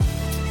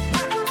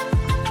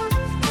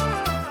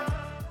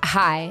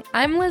Hi,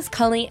 I'm Liz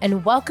Cully,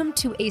 and welcome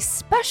to a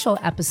special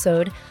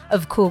episode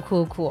of Cool,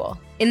 Cool, Cool.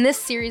 In this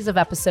series of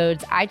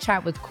episodes, I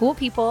chat with cool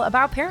people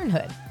about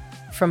parenthood.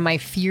 From my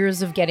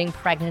fears of getting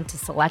pregnant to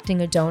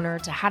selecting a donor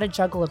to how to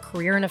juggle a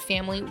career and a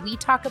family, we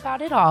talk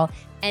about it all,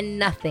 and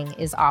nothing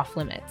is off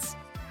limits.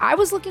 I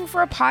was looking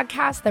for a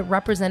podcast that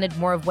represented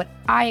more of what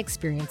I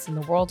experience in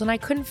the world, and I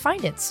couldn't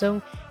find it, so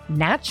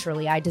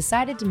naturally, I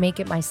decided to make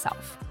it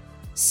myself.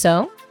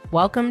 So,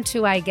 welcome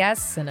to, I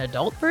guess, an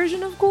adult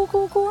version of Cool,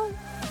 Cool, Cool.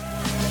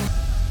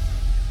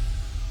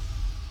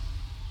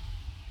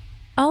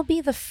 I'll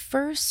be the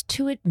first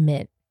to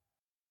admit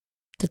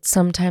that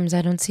sometimes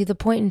I don't see the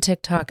point in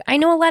TikTok. I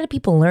know a lot of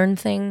people learn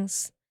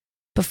things,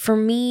 but for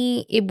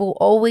me, it will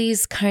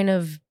always kind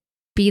of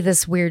be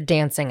this weird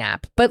dancing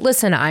app. But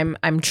listen,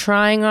 I'm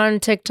trying on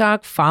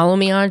TikTok. Follow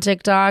me on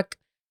TikTok.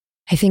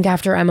 I think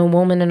after Emma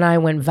Woolman and I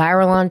went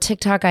viral on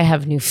TikTok, I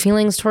have new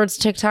feelings towards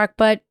TikTok.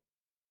 But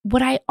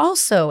what I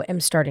also am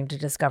starting to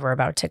discover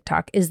about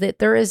TikTok is that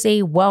there is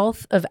a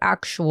wealth of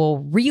actual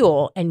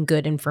real and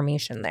good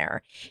information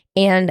there.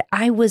 And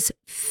I was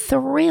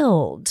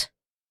thrilled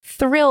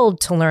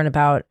to learn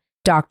about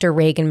Dr.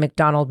 Raegan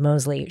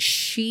McDonald-Mosley.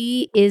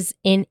 She is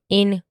an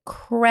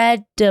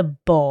incredible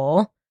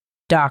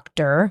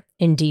doctor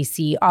in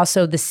DC,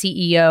 also the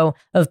CEO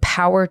of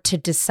Power to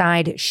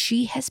Decide.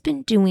 She has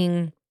been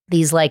doing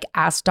these like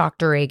Ask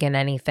Dr. Raegan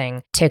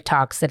Anything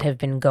TikToks that have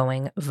been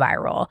going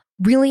viral,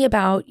 really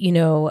about,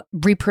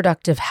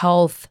 reproductive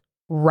health,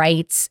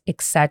 rights,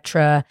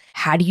 etc.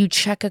 How do you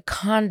check a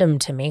condom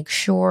to make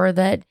sure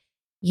that,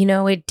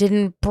 it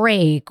didn't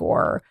break?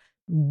 Or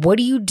what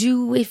do you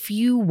do if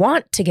you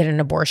want to get an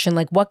abortion?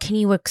 Like, what can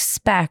you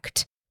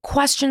expect?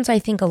 Questions I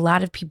think a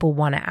lot of people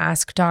want to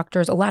ask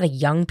doctors, a lot of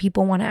young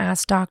people want to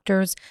ask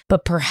doctors,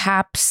 but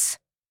perhaps,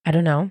 I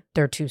don't know,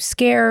 they're too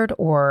scared,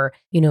 or,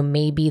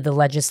 maybe the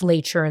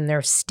legislature in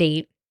their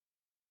state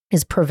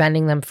is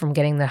preventing them from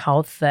getting the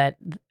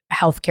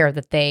healthcare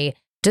that they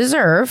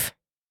deserve.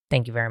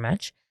 Thank you very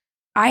much.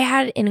 I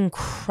had an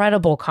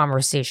incredible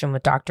conversation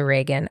with Dr.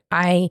 Raegan.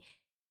 I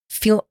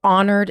feel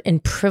honored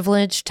and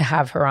privileged to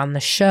have her on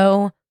the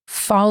show.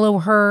 Follow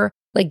her.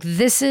 Like,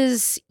 this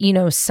is,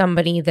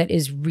 somebody that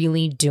is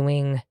really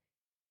doing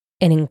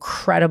an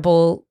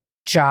incredible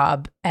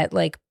job at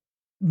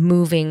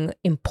moving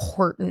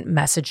important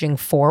messaging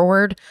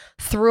forward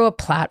through a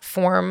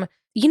platform,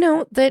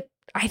 that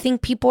I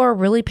think people are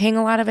really paying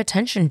a lot of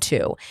attention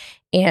to.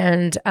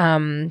 And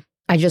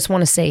I just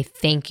want to say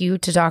thank you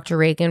to Dr.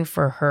 Raegan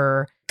for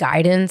her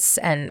guidance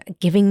and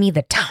giving me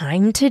the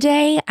time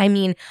today. I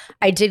mean,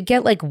 I did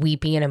get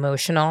weepy and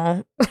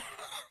emotional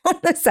on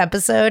this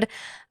episode.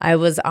 I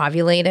was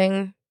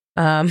ovulating.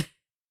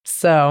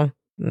 So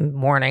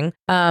warning.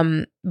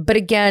 But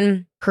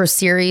again, her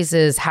series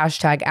is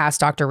hashtag Ask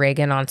Dr.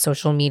 Raegan on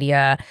social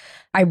media.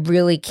 I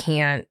really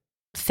can't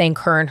thank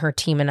her and her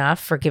team enough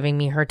for giving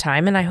me her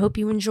time, and I hope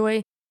you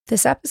enjoy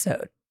this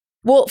episode.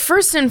 Well,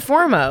 first and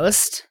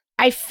foremost,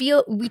 I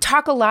feel we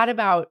talk a lot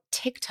about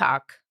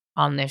TikTok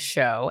on this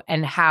show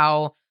and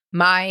how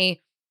my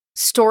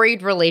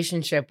storied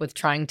relationship with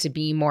trying to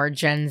be more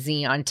Gen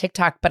Z on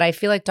TikTok, but I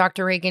feel like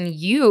Dr. Raegan,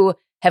 you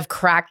have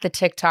cracked the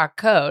TikTok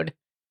code.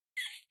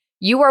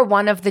 You are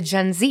one of the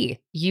Gen Z.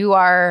 You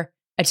are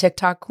a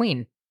TikTok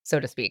queen, so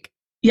to speak.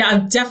 Yeah,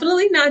 I'm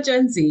definitely not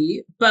Gen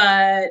Z,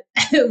 but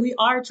we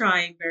are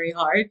trying very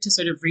hard to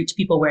sort of reach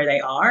people where they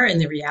are.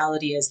 And the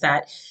reality is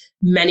that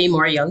many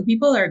more young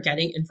people are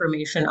getting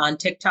information on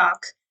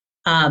TikTok,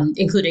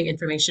 including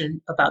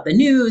information about the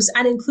news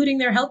and including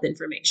their health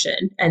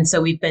information. And so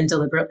we've been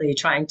deliberately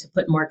trying to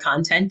put more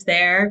content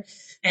there.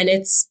 And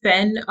it's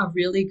been a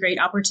really great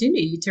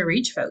opportunity to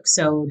reach folks.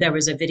 So there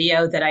was a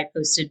video that I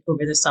posted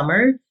over the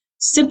summer.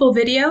 Simple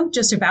video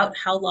just about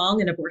how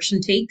long an abortion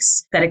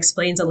takes that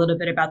explains a little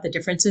bit about the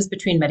differences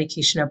between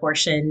medication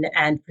abortion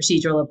and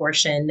procedural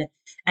abortion.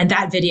 And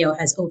that video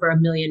has over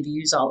 1 million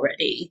views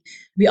already.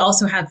 We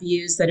also have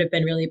views that have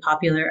been really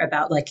popular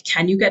about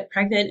can you get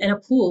pregnant in a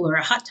pool or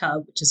a hot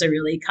tub, which is a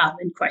really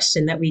common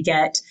question that we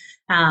get,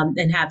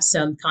 and have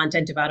some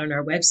content about on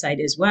our website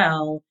as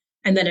well.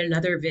 And then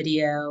another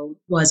video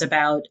was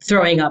about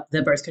throwing up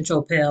the birth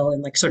control pill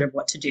and sort of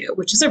what to do,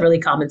 which is a really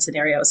common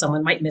scenario.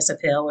 Someone might miss a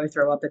pill or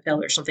throw up a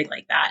pill or something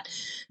like that.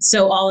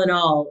 So all in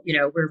all,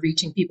 we're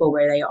reaching people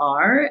where they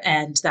are,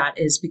 and that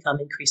is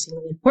become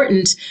increasingly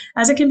important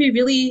as it can be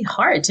really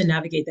hard to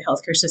navigate the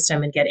healthcare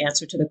system and get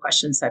answer to the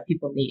questions that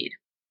people need.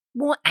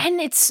 Well, and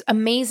it's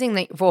amazing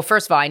that,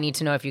 first of all, I need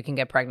to know if you can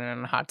get pregnant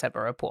in a hot tub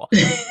or a pool.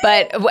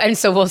 And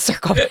so we'll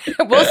circle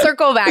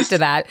back to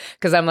that,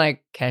 because I'm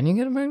like, can you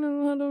get pregnant in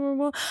a hot tub or a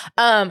pool?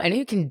 I know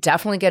you can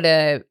definitely get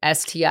a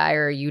STI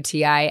or a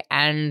UTI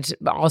and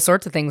all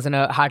sorts of things in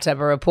a hot tub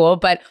or a pool.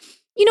 But,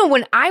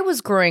 when I was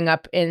growing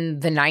up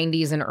in the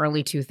 90s and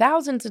early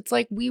 2000s, it's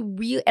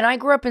and I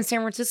grew up in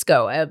San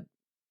Francisco.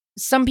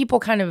 Some people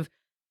kind of,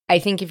 I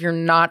think if you're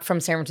not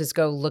from San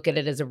Francisco, look at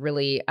it as a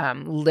really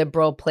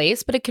liberal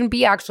place, but it can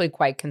be actually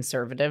quite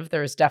conservative.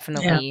 There's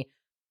definitely,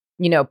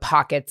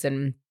 pockets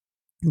and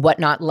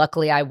whatnot.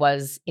 Luckily, I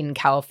was in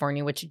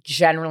California, which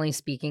generally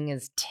speaking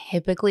is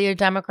typically a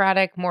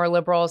Democratic, more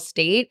liberal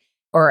state,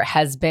 or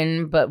has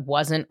been, but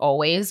wasn't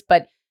always.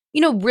 But,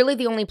 really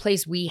the only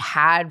place we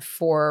had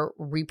for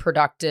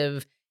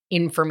reproductive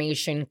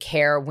information,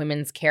 care,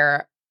 women's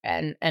care,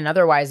 and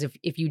otherwise,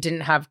 if you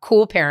didn't have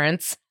cool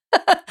parents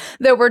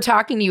that were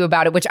talking to you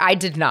about it, which I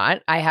did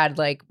not, I had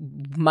like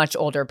much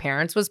older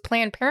parents, was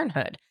Planned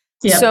Parenthood.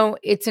 Yeah. So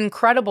it's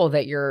incredible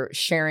that you're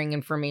sharing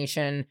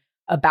information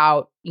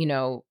about,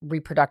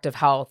 reproductive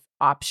health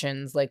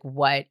options, like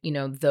what,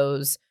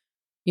 those,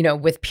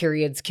 with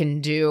periods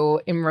can do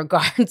in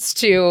regards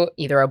to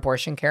either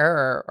abortion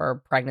care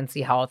or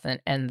pregnancy health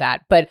and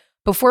that. But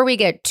before we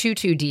get too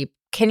deep,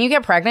 can you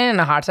get pregnant in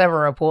a hot tub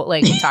or a pool?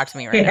 Like, talk to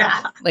me right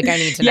now. Like, I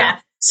need to know.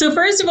 So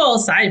first of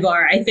all,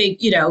 sidebar, I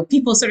think,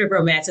 people sort of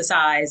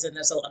romanticize, and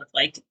there's a lot of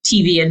like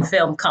TV and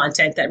film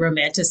content that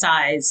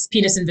romanticize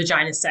penis and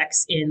vagina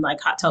sex in like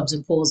hot tubs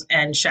and pools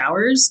and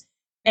showers.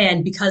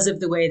 And because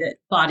of the way that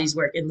bodies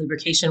work and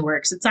lubrication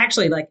works, it's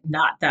actually like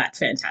not that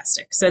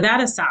fantastic. So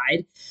that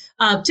aside,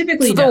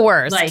 typically it's the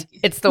worst. Like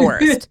it's the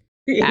worst.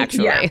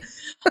 Actually. Yeah.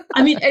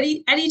 I mean,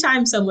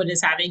 anytime someone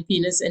is having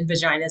penis and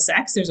vagina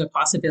sex, there's a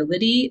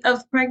possibility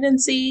of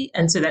pregnancy.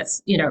 And so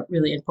that's,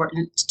 really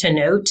important to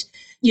note,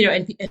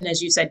 and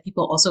as you said,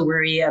 people also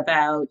worry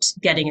about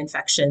getting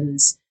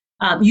infections.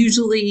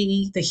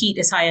 Usually the heat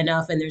is high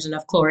enough and there's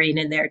enough chlorine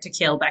in there to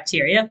kill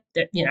bacteria,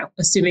 that,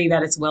 assuming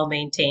that it's well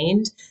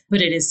maintained,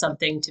 but it is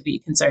something to be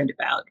concerned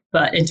about.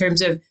 But in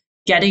terms of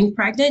getting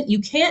pregnant, you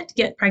can't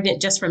get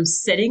pregnant just from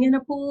sitting in a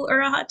pool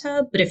or a hot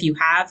tub. But if you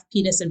have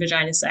penis and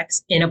vagina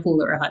sex in a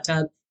pool or a hot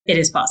tub, it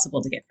is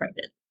possible to get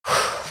pregnant.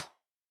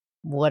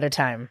 What a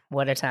time.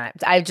 What a time.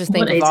 I just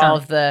think of all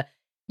of the,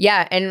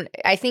 and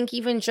I think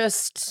even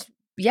just,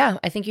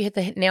 I think you hit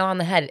the nail on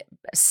the head.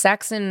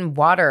 Sex and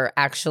water,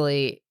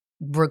 actually,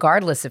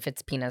 regardless if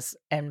it's penis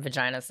and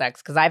vagina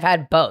sex, because I've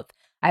had both.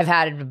 I've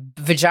had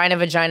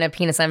vagina,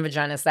 penis and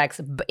vagina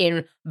sex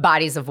in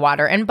bodies of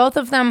water. And both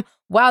of them,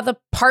 while the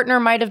partner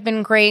might have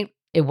been great,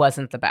 it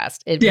wasn't the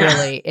best.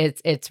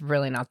 It's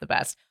really not the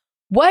best.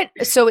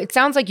 So it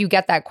sounds like you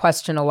get that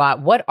question a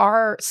lot. What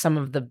are some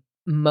of the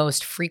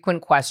most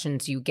frequent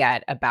questions you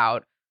get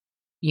about,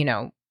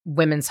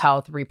 women's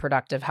health,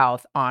 reproductive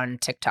health on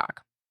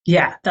TikTok?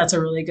 Yeah, that's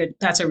a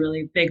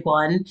really big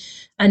one.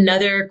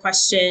 Another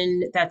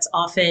question that's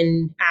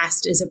often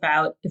asked is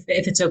about if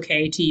it's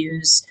okay to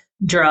use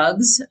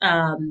drugs,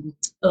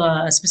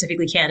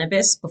 specifically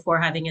cannabis, before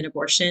having an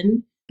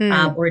abortion,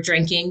 or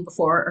drinking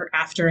before or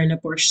after an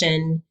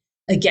abortion.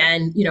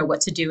 Again, what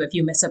to do if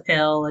you miss a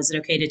pill. Is it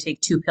okay to take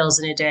 2 pills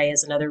in a day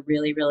is another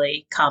really,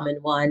 really common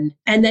one.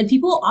 And then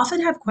people often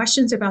have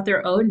questions about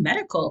their own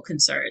medical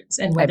concerns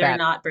and whether or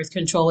not birth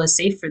control is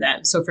safe for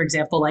them. So for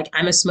example, like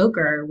I'm a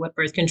smoker, what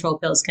birth control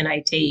pills can I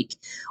take?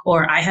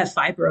 Or I have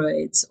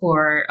fibroids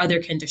or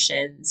other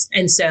conditions.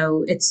 And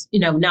so it's,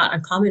 not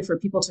uncommon for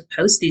people to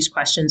post these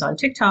questions on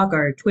TikTok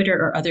or Twitter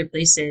or other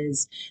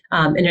places.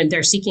 And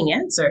they're seeking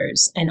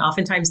answers. And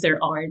oftentimes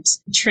there aren't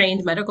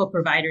trained medical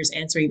providers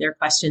answering their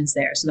questions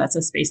there. So that's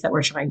a space that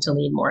we're trying to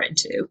lean more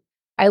into.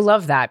 I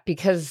love that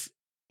because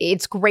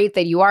it's great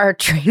that you are a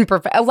trained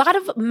a lot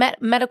of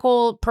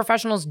medical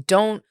professionals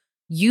don't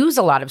use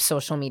a lot of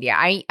social media.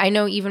 I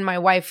know even my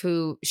wife,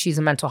 who she's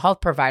a mental health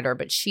provider,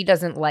 but she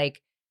doesn't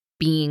like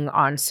being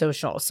on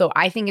social. So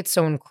I think it's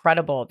so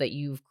incredible that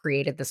you've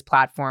created this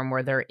platform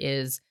where there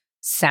is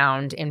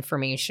sound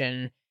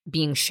information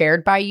being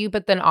shared by you,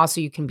 but then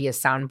also you can be a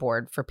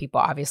soundboard for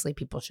people. Obviously,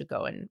 people should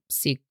go and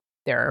seek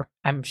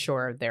I'm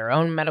sure their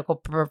own medical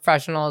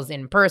professionals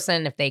in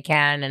person if they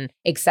can, and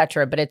et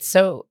cetera. But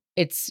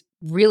it's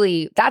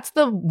really, that's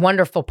the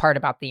wonderful part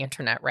about the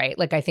internet, right?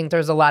 Like, I think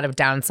there's a lot of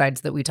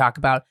downsides that we talk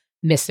about,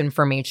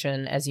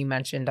 misinformation, as you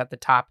mentioned at the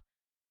top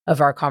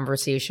of our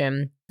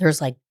conversation. There's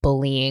like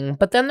bullying,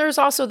 but then there's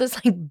also this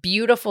like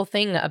beautiful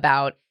thing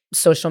about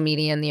social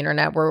media and the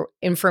internet where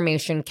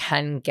information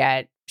can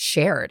get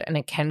shared and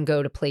it can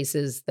go to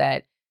places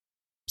that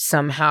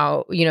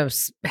somehow,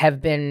 have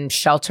been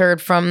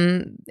sheltered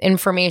from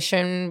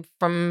information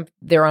from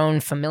their own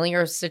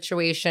familiar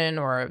situation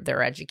or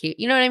their education.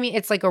 You know what I mean?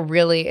 It's like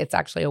it's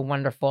actually a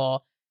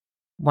wonderful,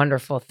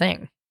 wonderful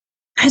thing.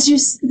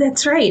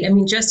 That's right. I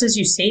mean, just as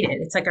you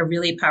stated, it's like a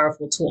really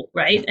powerful tool,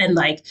 right? And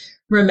like,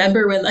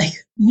 remember when like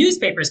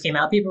newspapers came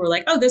out, people were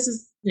like, oh, this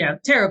is,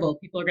 terrible.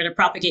 People are going to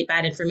propagate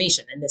bad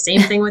information. And the same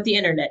thing with the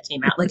internet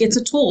came out. Like, it's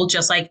a tool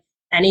just like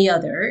any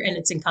other, and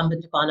it's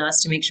incumbent upon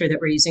us to make sure that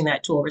we're using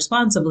that tool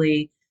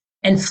responsibly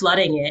and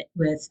flooding it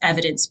with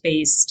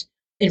evidence-based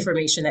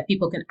information that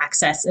people can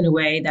access in a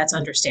way that's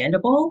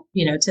understandable,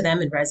 to them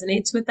and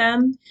resonates with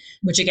them,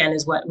 which again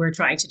is what we're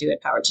trying to do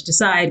at Power to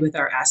Decide with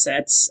our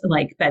assets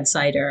like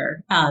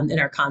Bedsider, and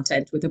our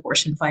content with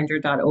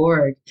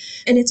abortionfinder.org.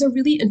 And it's a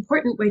really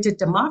important way to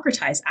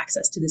democratize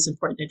access to this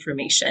important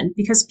information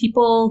because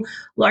people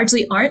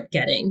largely aren't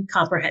getting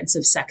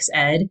comprehensive sex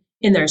ed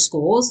in their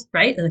schools,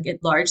 right? Like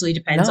it largely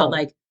depends on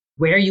like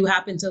where you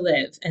happen to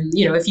live. And,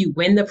 you know, if you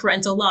win the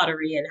parental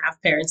lottery and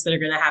have parents that are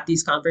going to have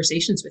these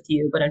conversations with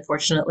you, but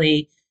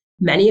unfortunately,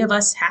 many of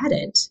us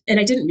hadn't. And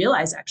I didn't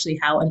realize actually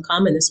how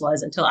uncommon this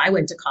was until I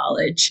went to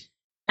college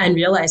and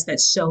realized that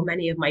so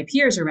many of my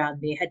peers around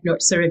me had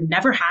sort of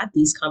never had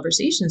these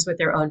conversations with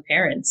their own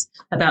parents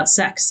about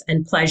sex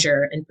and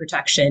pleasure and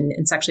protection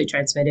and sexually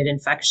transmitted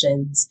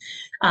infections.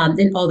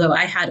 And although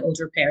I had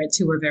older parents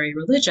who were very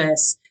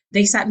religious,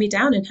 they sat me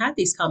down and had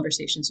these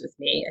conversations with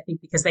me, I think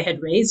because they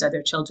had raised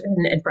other children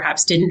and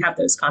perhaps didn't have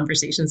those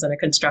conversations in a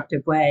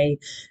constructive way.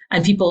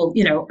 And people,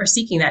 you know, are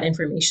seeking that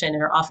information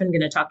and are often going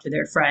to talk to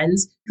their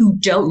friends who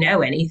don't know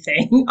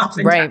anything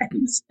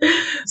oftentimes. Right.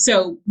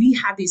 So we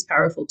have these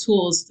powerful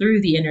tools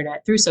through the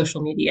internet, through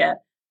social media,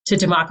 to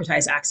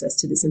democratize access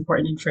to this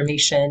important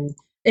information.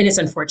 And it's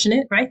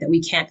unfortunate, right, that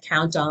we can't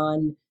count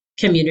on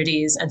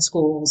communities and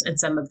schools and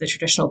some of the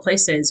traditional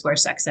places where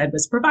sex ed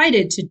was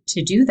provided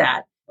to do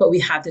that. But we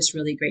have this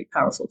really great,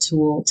 powerful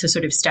tool to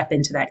sort of step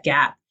into that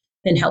gap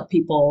and help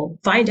people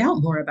find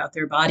out more about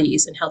their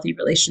bodies and healthy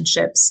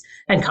relationships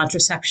and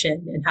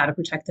contraception and how to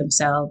protect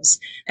themselves.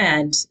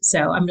 And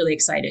so I'm really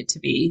excited to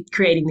be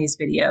creating these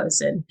videos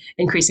and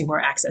increasing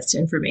more access to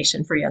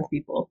information for young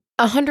people.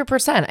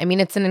 100%. I mean,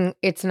 it's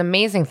an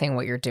amazing thing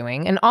what you're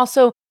doing. And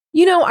also,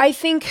 you know, I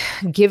think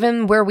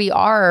given where we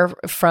are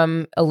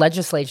from a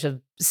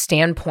legislative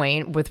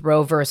standpoint with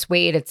Roe versus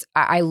Wade,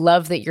 I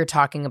love that you're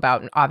talking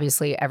about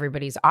obviously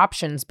everybody's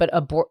options, but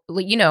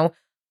you know,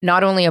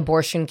 not only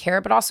abortion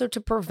care, but also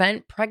to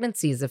prevent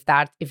pregnancies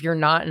if you're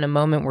not in a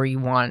moment where you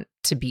want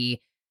to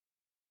be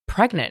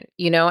pregnant,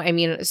 you know. I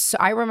mean, so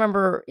I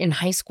remember in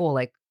high school,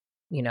 like,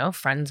 you know,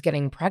 friends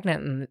getting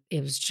pregnant, and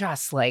it was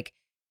just like,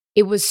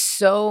 it was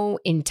so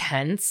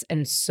intense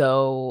and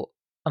so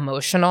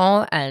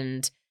emotional.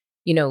 And,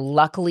 you know,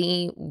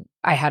 luckily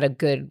I had a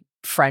good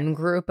friend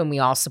group and we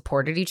all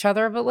supported each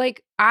other. But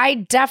like, I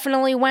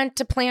definitely went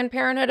to Planned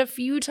Parenthood a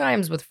few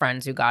times with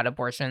friends who got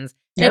abortions.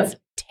 Yep. It's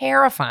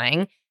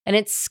terrifying and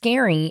it's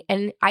scary.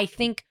 And I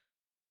think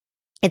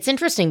it's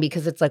interesting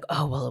because it's like,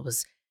 oh, well, it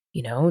was,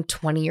 you know,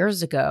 20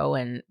 years ago.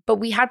 But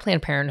we had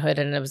Planned Parenthood,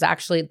 and it was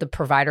actually, the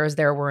providers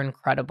there were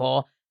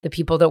incredible. The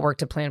people that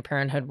worked at Planned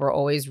Parenthood were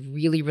always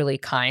really, really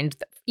kind.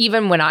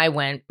 Even when I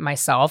went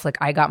myself, like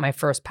I got my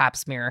first pap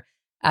smear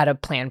at a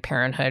Planned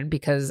Parenthood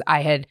because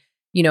I had,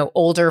 you know,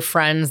 older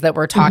friends that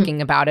were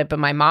talking about it, but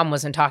my mom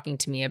wasn't talking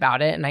to me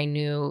about it. And I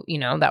knew, you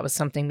know, that was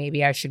something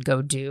maybe I should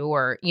go do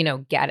or, you know,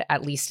 get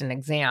at least an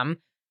exam.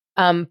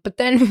 But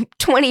then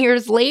 20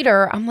 years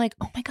later, I'm like,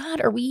 oh my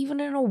God, are we even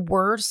in a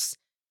worse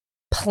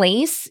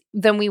place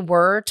than we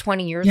were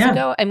 20 years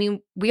ago? I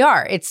mean, we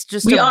are. It's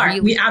just we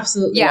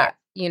absolutely are.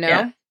 You know?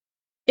 Yeah.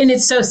 And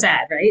it's so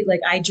sad, right? Like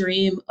I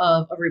dream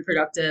of a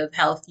reproductive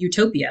health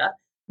utopia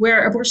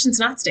where abortion's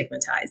not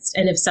stigmatized.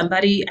 And if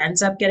somebody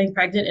ends up getting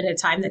pregnant in a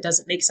time that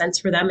doesn't make sense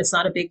for them, it's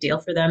not a big deal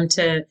for them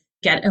to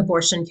get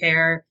abortion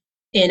care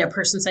in a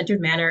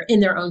person-centered manner in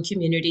their own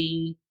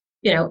community,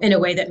 you know, in a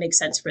way that makes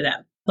sense for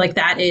them. Like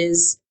that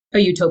is a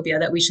utopia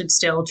that we should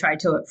still try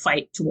to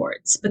fight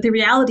towards. But the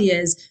reality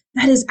is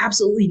that is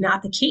absolutely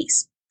not the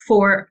case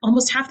for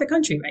almost half the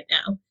country right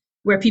now,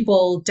 where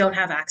people don't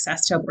have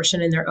access to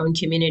abortion in their own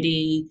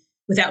community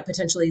without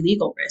potentially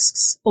legal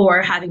risks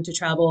or having to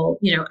travel,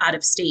 you know, out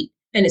of state.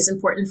 And it's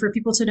important for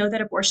people to know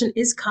that abortion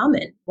is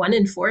common. 1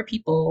 in 4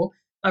 people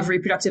of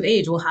reproductive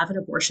age will have an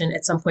abortion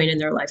at some point in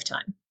their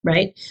lifetime,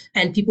 right?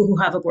 And people who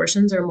have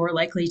abortions are more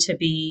likely to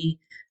be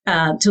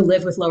to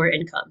live with lower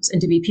incomes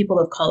and to be people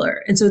of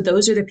color. And so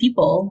those are the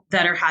people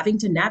that are having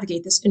to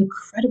navigate this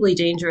incredibly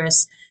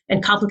dangerous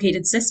and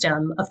complicated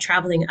system of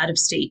traveling out of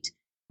state.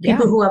 Yeah.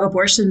 People who have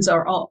abortions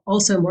are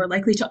also more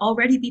likely to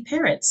already be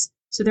parents.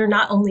 So they're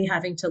not only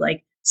having to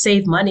like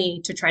save money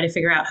to try to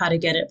figure out how to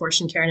get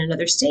abortion care in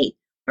another state,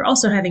 they're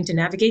also having to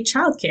navigate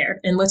childcare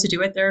and what to do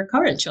with their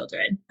current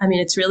children. I mean,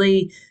 it's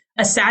really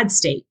a sad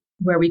state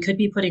where we could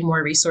be putting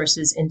more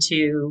resources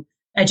into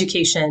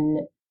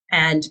education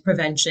and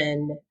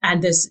prevention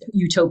and this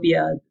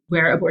utopia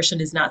where abortion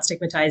is not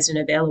stigmatized and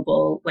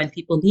available when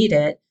people need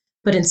it.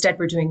 But instead,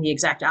 we're doing the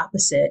exact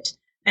opposite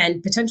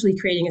and potentially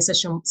creating a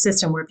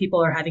system where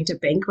people are having to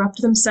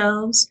bankrupt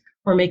themselves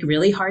or make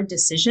really hard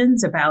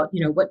decisions about,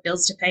 you know, what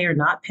bills to pay or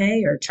not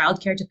pay or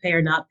childcare to pay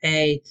or not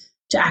pay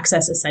to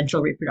access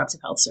essential reproductive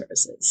health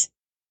services.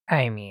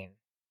 I mean,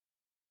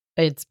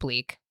 it's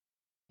bleak.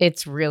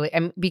 It's really,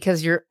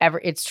 because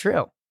it's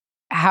true.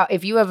 How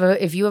if you have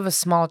a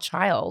small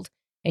child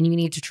and you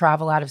need to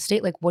travel out of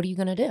state, like what are you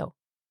going to do?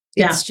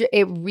 It's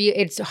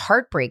it's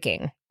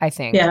heartbreaking, I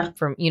think. Yeah.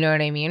 From, you know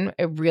what I mean?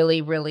 It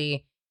really,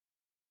 really,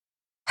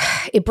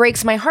 it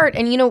breaks my heart.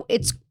 And, you know,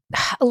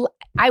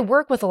 I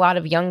work with a lot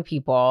of young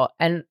people,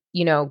 and,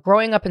 you know,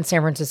 growing up in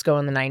San Francisco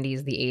in the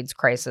 90s, the AIDS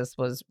crisis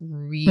was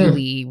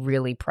really,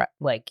 really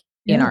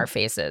in our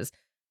faces.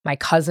 My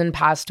cousin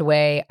passed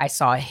away. I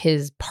saw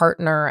his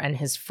partner and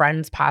his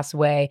friends pass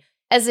away.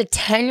 As a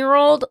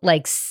 10-year-old,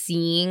 like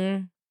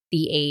seeing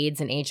the AIDS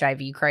and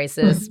HIV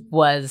crisis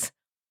was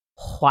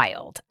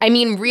wild. I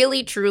mean,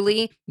 really,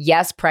 truly,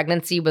 yes,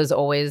 pregnancy was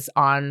always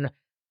on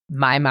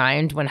my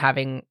mind when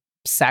having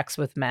sex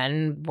with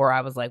men, where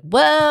I was like,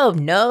 whoa,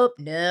 nope,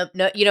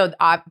 no,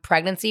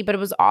 pregnancy, but it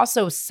was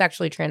also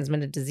sexually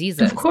transmitted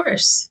diseases. Of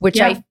course. Which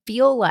Yeah. I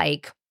feel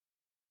like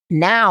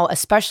now,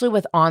 especially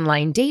with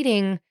online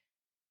dating,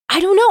 I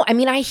don't know. I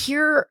mean, I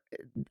hear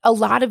a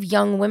lot of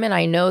young women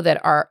I know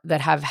that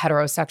have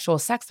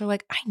heterosexual sex. They're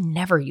like, I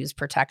never use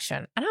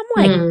protection. And I'm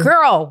like,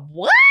 girl,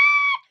 what?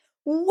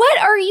 What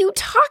are you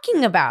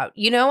talking about?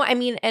 I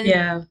mean,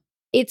 and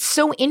it's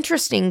so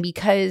interesting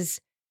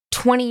because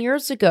 20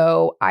 years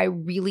ago, I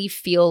really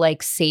feel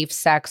like safe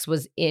sex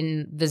was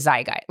in the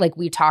zeitgeist. Like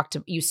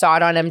you saw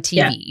it on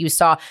MTV, you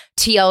saw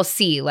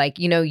TLC, like,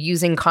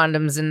 using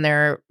condoms in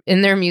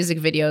their music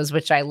videos,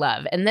 which I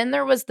love. And then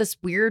there was this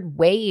weird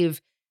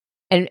wave,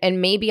 and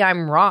maybe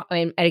I'm wrong.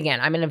 And again,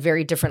 I'm in a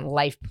very different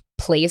life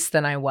place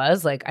than I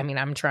was. Like, I mean,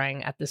 I'm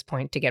trying at this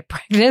point to get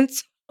pregnant,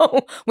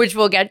 which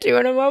we'll get to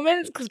in a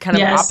moment. It's kind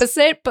of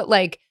opposite, but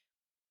like,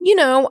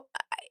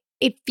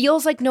 it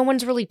feels like no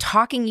one's really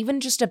talking even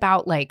just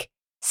about like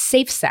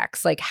safe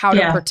sex, like how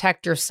to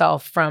protect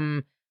yourself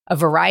from a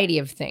variety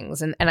of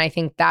things. And I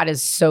think that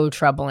is so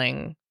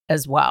troubling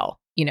as well,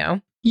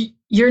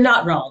 You're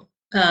not wrong.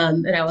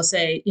 And I will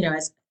say,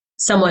 as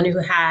someone who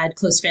had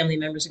close family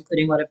members,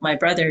 including one of my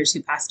brothers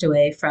who passed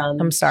away from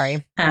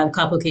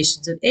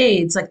complications of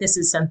AIDS, like this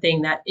is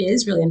something that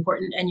is really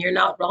important. And you're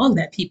not wrong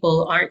that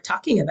people aren't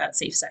talking about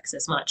safe sex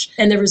as much.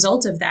 And the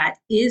result of that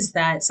is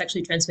that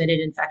sexually transmitted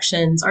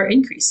infections are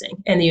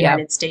increasing in the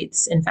United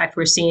States. In fact,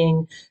 we're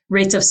seeing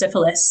rates of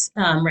syphilis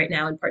right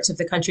now in parts of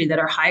the country that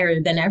are higher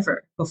than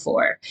ever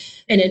before.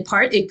 And in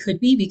part, it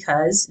could be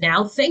because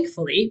now,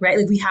 thankfully, right,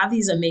 like we have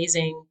these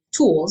amazing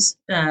tools,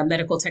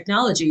 medical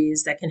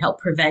technologies that can help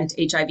prevent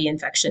HIV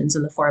infections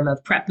in the form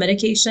of PrEP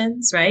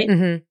medications, right?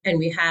 Mm-hmm. And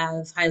we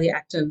have highly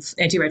active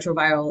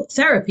antiretroviral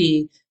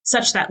therapy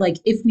such that like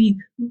if we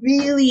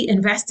really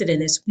invested in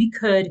this, we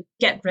could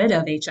get rid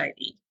of HIV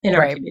in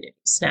our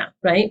communities now,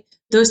 right?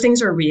 Those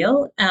things are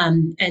real.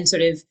 And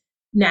sort of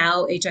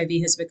now HIV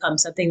has become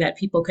something that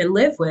people can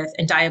live with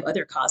and die of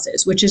other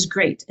causes, which is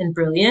great and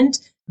brilliant,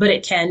 but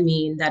it can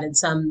mean that in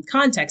some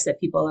contexts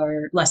that people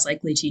are less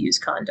likely to use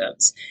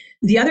condoms.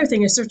 The other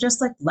thing is there's just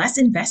like less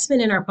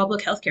investment in our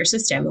public healthcare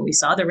system. And we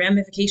saw the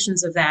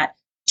ramifications of that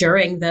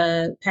during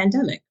the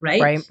pandemic,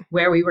 right?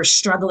 Where we were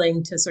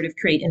struggling to sort of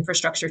create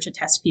infrastructure to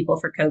test people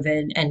for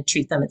COVID and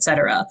treat them, et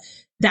cetera.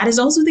 That is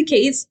also the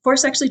case for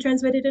sexually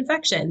transmitted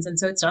infections. And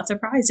so it's not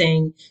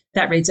surprising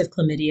that rates of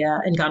chlamydia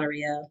and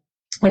gonorrhea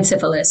and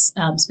syphilis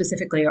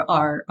specifically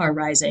are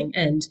rising.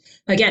 And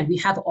again, we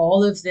have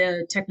all of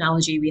the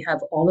technology, we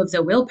have all of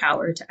the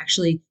willpower to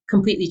actually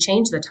completely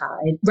change the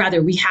tide.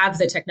 Rather, we have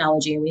the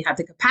technology and we have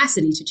the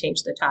capacity to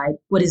change the tide.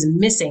 What is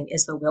missing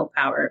is the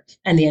willpower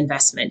and the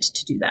investment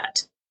to do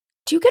that.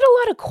 Do you get a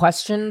lot of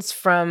questions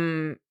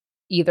from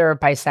either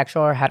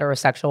bisexual or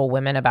heterosexual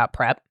women about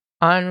PrEP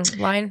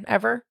online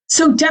ever?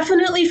 So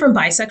definitely from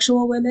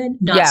bisexual women,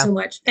 not so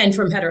much. And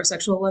from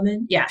heterosexual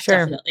women. Yeah,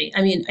 definitely.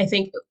 I mean, I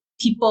think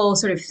people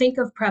sort of think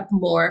of PrEP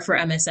more for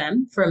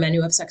MSM, for men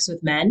who have sex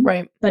with men.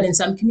 Right. But in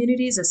some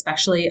communities,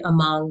 especially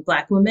among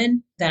Black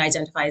women that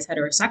identify as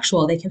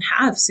heterosexual, they can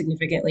have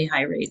significantly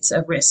high rates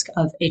of risk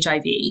of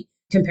HIV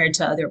compared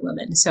to other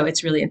women. So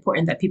it's really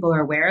important that people are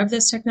aware of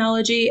this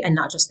technology and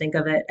not just think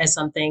of it as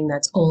something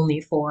that's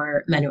only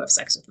for men who have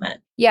sex with men.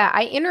 Yeah,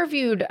 I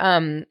interviewed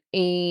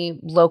a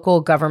local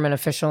government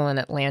official in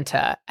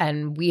Atlanta,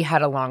 and we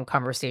had a long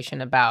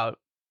conversation about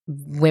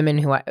women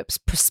who,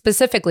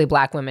 specifically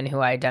Black women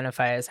who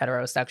identify as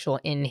heterosexual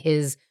in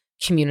his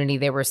community.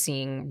 They were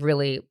seeing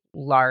really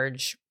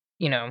large,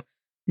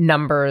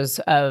 numbers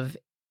of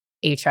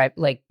HIV,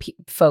 like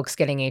folks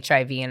getting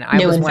HIV. And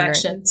I was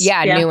wondering,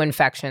 new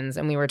infections.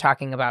 And we were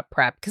talking about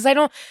PrEP because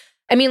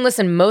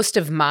listen, most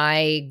of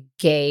my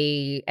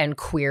gay and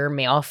queer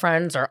male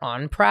friends are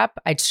on PrEP.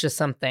 It's just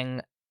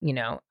something,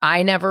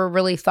 I never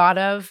really thought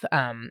of.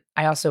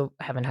 I also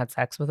haven't had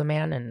sex with a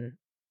man in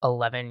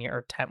 11 years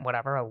or 10,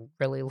 whatever,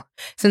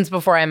 since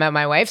before I met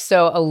my wife.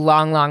 So a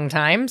long, long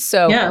time.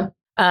 So,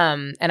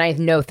 and I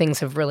know things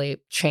have really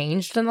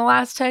changed in the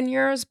last 10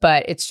 years,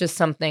 but it's just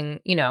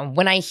something,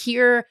 when I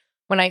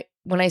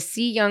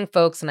see young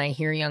folks and I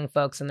hear young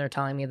folks and they're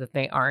telling me that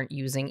they aren't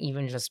using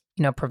even just,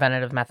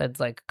 preventative methods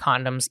like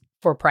condoms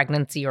for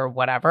pregnancy or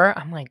whatever,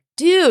 I'm like,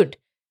 dude,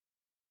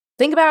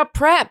 think about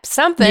PrEP,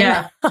 something.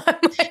 Yeah. I'm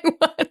like,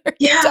 what are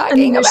you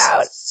talking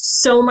about?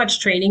 So much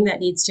training that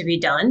needs to be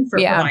done for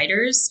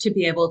providers to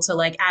be able to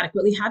like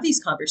adequately have these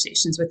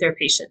conversations with their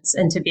patients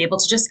and to be able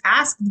to just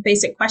ask the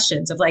basic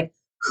questions of like,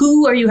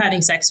 who are you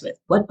having sex with?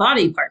 What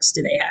body parts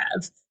do they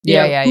have?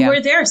 Who are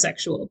their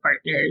sexual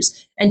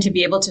partners? And to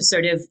be able to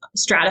sort of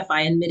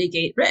stratify and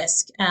mitigate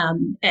risk.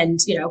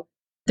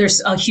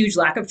 There's a huge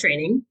lack of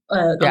training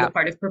on the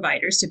part of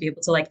providers to be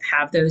able to like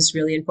have those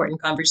really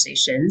important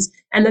conversations.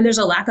 And then there's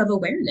a lack of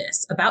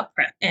awareness about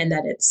PrEP and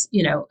that it's,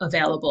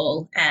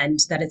 available and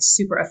that it's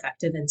super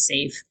effective and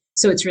safe.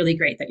 So it's really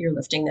great that you're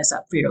lifting this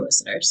up for your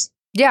listeners.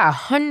 Yeah,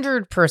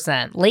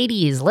 100%.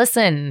 Ladies,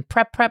 listen,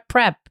 prep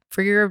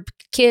for your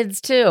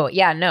kids too.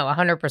 Yeah, no,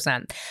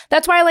 100%.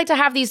 That's why I like to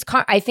have these.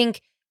 I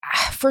think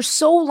for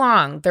so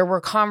long, there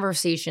were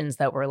conversations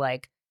that were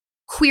like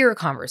queer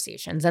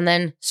conversations and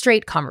then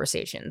straight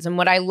conversations. And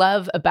what I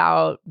love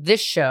about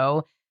this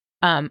show,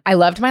 I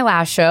loved my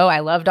last show. I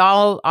loved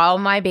all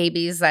my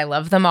babies. I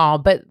love them all.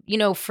 But, you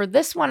know, for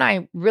this one,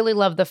 I really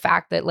love the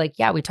fact that, like,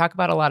 yeah, we talk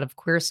about a lot of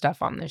queer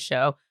stuff on this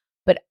show,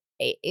 but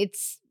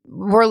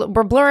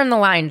we're blurring the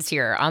lines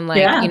here on,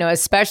 like, you know,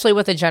 especially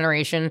with a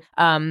generation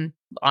on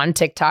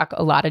TikTok,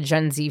 a lot of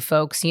Gen Z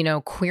folks, you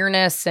know,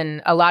 queerness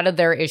and a lot of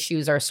their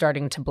issues are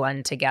starting to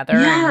blend together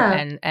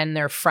and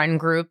their friend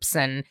groups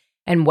and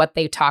what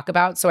they talk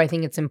about. So I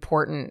think it's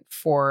important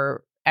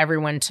for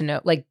everyone to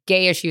know, like,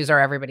 gay issues are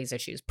everybody's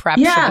issues. PrEP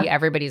should be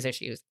everybody's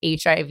issues.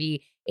 HIV,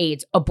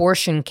 AIDS,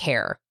 abortion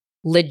care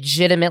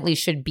legitimately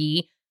should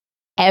be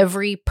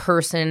every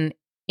person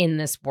in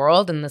this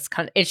world, in this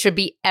country. It should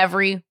be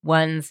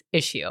everyone's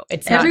issue.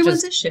 It's not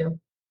everyone's just, issue.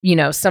 You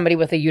know, somebody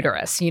with a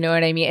uterus. You know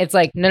what I mean? It's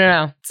like,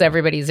 no. It's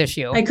everybody's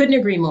issue. I couldn't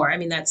agree more. I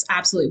mean, that's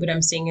absolutely what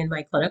I'm seeing in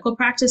my clinical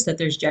practice, that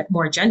there's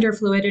more gender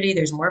fluidity.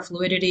 There's more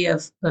fluidity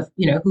of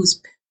you know,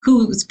 who's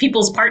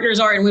people's partners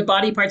are and what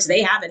body parts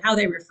they have and how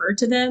they refer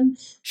to them.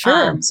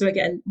 Sure. So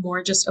again,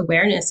 more just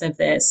awareness of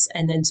this,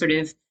 and then sort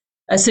of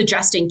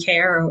suggesting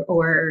care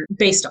or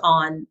based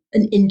on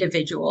an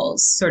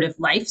individual's sort of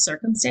life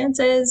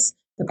circumstances,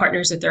 the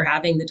partners that they're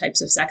having, the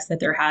types of sex that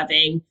they're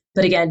having.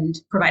 But again,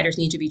 providers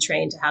need to be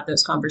trained to have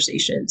those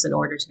conversations in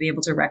order to be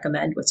able to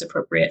recommend what's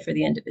appropriate for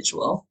the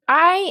individual.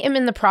 I am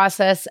in the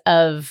process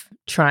of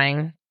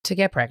trying to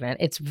get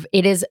pregnant.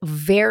 It is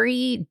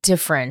very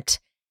different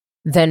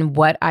than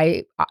what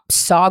I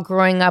saw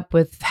growing up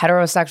with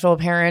heterosexual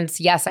parents.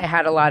 Yes, I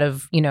had a lot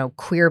of, you know,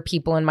 queer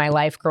people in my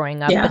life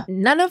growing up, but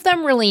none of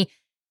them really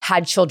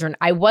had children.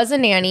 I was a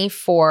nanny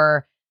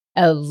for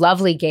a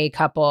lovely gay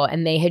couple,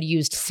 and they had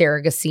used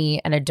surrogacy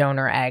and a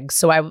donor egg.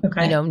 So I,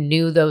 you know,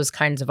 knew those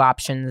kinds of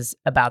options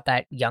about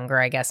that younger,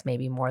 I guess,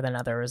 maybe more than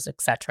others,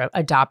 etc.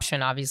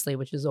 Adoption, obviously,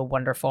 which is a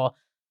wonderful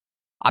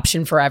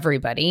option for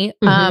everybody.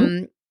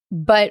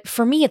 But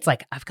for me, it's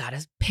like, I've got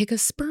to pick a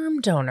sperm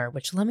donor,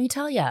 which, let me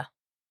tell you,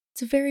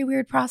 it's a very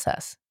weird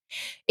process.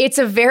 It's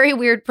a very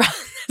weird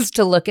process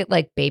to look at,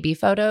 like, baby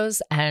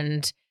photos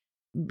and,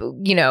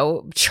 you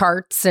know,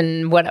 charts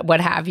and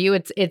what have you.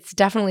 It's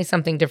definitely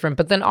something different.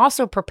 But then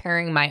also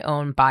preparing my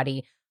own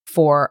body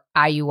for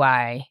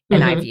IUI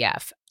and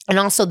IVF, and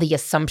also the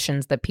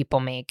assumptions that people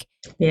make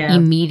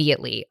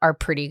immediately are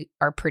pretty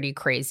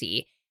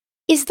crazy.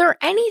 Is there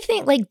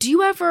anything, like, do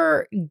you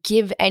ever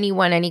give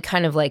anyone any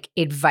kind of, like,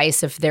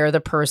 advice if they're the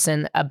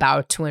person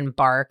about to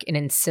embark in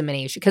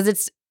insemination? Because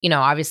it's, you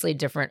know, obviously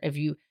different. If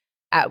you,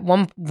 at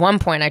one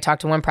point I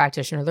talked to one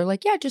practitioner, they're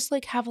like, yeah, just,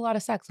 like, have a lot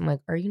of sex. I'm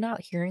like, are you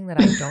not hearing that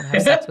I don't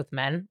have sex with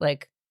men?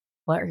 Like,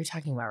 what are you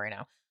talking about right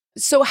now?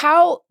 So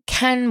how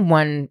can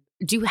one,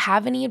 do you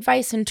have any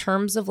advice in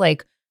terms of,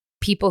 like,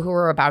 people who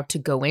are about to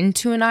go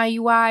into an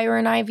IUI or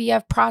an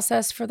IVF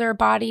process for their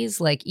bodies,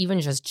 like,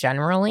 even just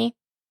generally?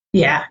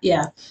 Yeah.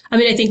 I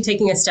mean, I think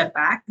taking a step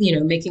back, you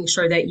know, making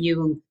sure that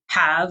you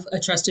have a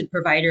trusted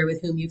provider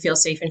with whom you feel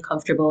safe and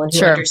comfortable and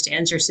who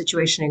understands your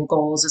situation and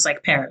goals is,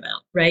 like,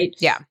 paramount, right?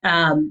 Yeah.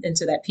 And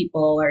so that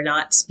people are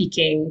not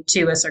speaking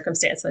to a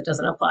circumstance that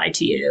doesn't apply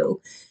to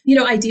you. You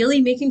know, ideally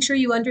making sure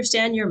you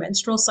understand your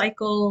menstrual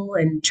cycle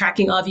and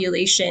tracking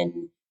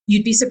ovulation.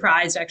 You'd be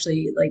surprised,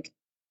 actually, like,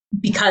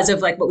 because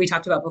of, like, what we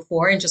talked about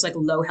before and just, like,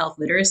 low health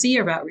literacy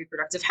about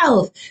reproductive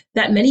health,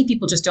 that many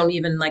people just don't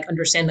even, like,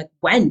 understand, like,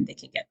 when they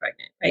can get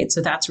pregnant, right?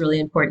 So that's really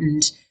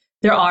important.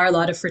 There are a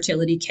lot of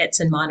fertility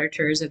kits and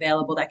monitors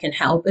available that can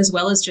help, as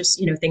well as just,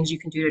 you know, things you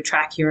can do to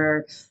track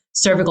your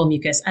cervical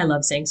mucus. I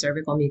love saying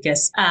cervical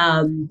mucus.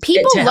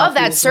 People love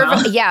that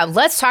cervical. Yeah,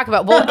 let's talk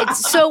about. Well,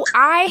 so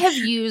I have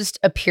used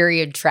a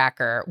period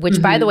tracker,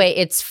 which, by the way,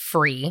 it's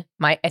free.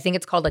 I think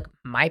it's called, like,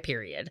 My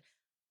Period.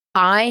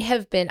 I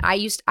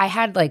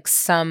had, like,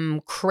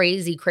 some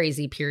crazy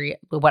period,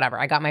 whatever.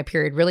 I got my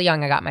period really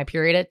young. I got my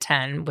period at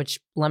 10,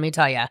 which, let me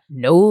tell you,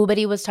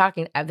 nobody was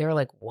talking. They were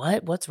like,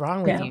 what's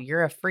wrong with you?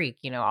 You're a freak,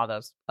 you know, all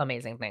those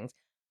amazing things.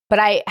 But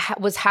I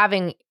was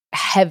having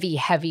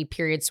heavy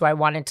periods. So I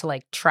wanted to,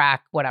 like,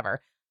 track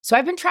whatever. So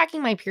I've been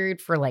tracking my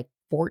period for, like,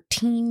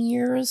 14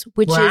 years,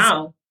 which is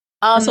amazing.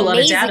 That's a lot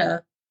of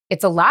data.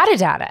 It's a lot of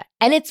data,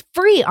 and it's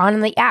free on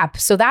the app.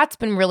 So that's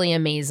been really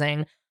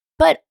amazing.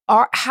 But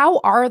how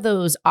are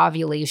those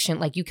ovulation?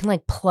 Like, you can,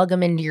 like, plug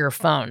them into your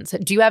phones.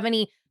 Do you have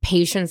any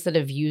patients that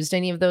have used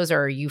any of those,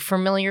 or are you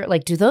familiar?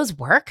 Like, do those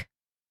work?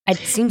 It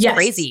seems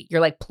crazy. You're,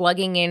 like,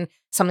 plugging in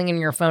something in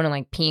your phone and,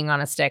 like, peeing on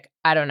a stick.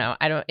 I don't know.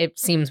 It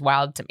seems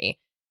wild to me.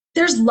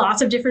 There's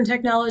lots of different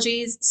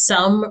technologies.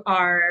 Some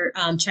are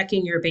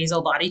checking your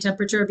basal body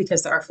temperature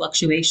because there are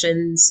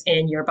fluctuations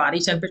in your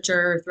body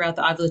temperature throughout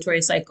the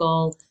ovulatory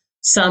cycle.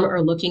 Some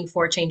are looking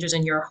for changes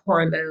in your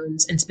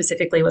hormones and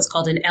specifically what's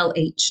called an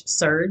LH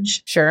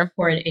surge. Sure.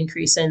 Or an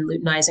increase in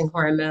luteinizing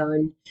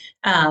hormone.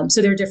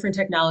 So there are different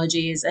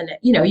technologies, and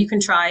you can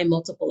try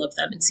multiple of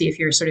them and see if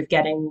you're sort of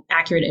getting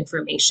accurate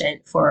information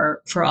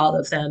for all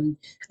of them.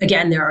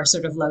 Again, there are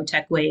sort of low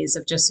tech ways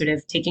of just sort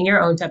of taking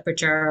your own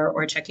temperature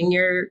or checking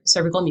your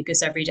cervical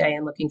mucus every day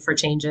and looking for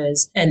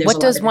changes. And there's a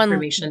lot of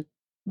information.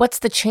 What's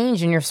the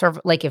change in your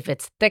cervical? Like if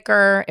it's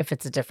thicker, if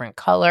it's a different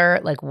color,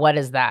 like what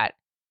is that?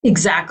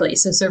 Exactly.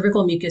 So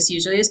cervical mucus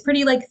usually is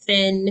pretty like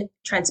thin,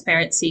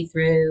 transparent,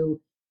 see-through,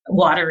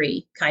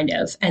 watery kind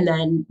of. And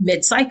then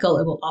mid-cycle,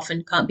 it will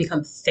often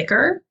become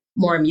thicker,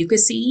 more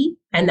mucousy.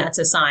 And that's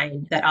a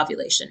sign that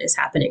ovulation is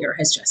happening or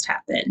has just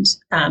happened.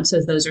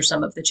 So those are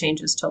some of the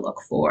changes to look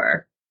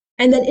for.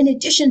 And then in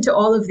addition to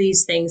all of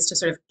these things to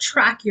sort of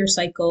track your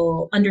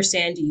cycle,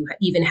 understand, do you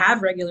even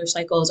have regular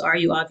cycles? Are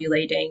you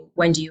ovulating?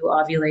 When do you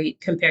ovulate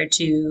compared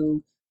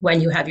to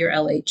when you have your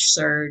LH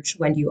surge,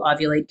 when you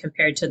ovulate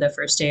compared to the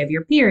first day of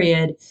your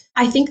period?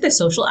 I think the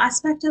social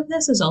aspect of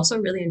this is also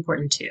really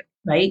important too,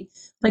 right?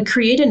 Like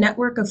create a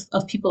network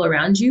of people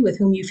around you with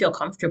whom you feel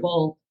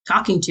comfortable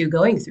talking to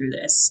going through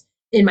this.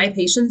 In my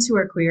patients who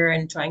are queer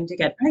and trying to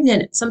get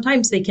pregnant,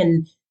 sometimes they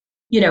can,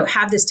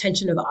 have this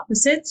tension of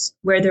opposites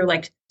where they're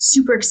like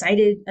super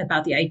excited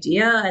about the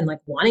idea and like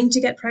wanting to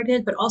get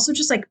pregnant, but also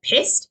just like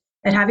pissed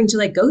at having to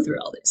like go through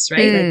all this,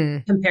 right?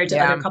 Like compared to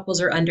other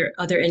couples or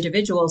other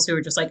individuals who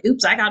are just like,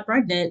 oops, I got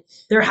pregnant.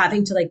 They're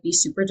having to like be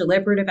super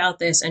deliberate about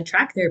this and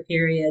track their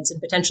periods and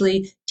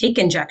potentially take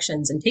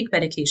injections and take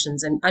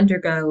medications and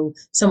undergo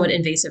somewhat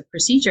invasive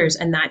procedures.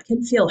 And that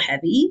can feel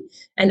heavy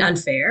and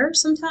unfair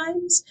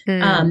sometimes.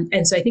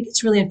 And so I think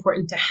it's really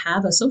important to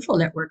have a social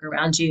network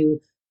around you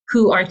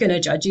who aren't going to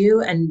judge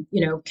you and,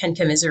 can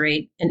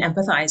commiserate and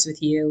empathize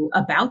with you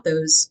about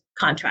those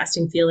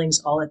contrasting feelings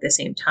all at the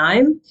same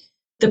time.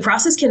 The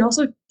process can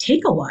also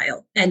take a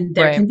while, and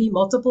there can be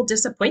multiple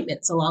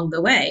disappointments along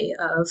the way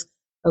of,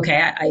 okay,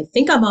 I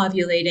think I'm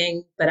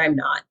ovulating, but I'm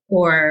not.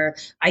 Or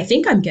I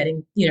think I'm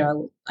getting,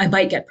 I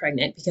might get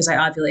pregnant because I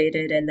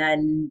ovulated and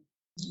then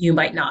you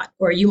might not.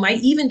 Or you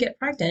might even get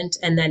pregnant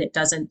and then it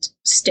doesn't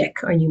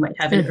stick, or you might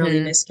have an early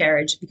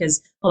miscarriage,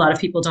 because a lot of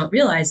people don't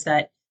realize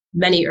that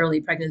many early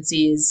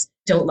pregnancies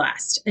don't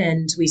last,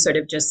 and we sort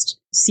of just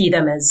see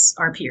them as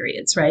our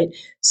periods, right?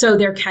 So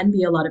there can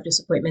be a lot of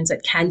disappointments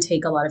that can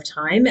take a lot of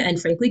time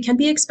and frankly can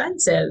be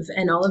expensive,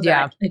 and all of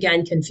that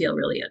again can feel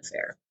really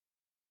unfair.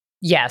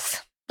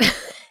 Yes.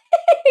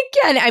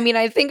 Again, I mean,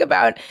 I think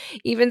about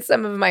even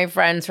some of my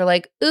friends who are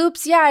like,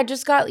 oops, yeah, I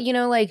just got,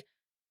 like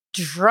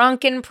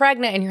drunk and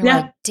pregnant, and you're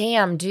like,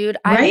 damn, dude,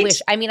 I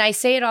wish. I mean, I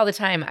say it all the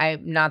time.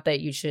 Not that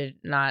you should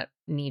not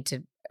need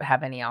to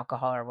have any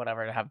alcohol or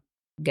whatever to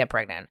get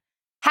pregnant.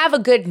 Have a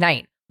good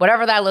night,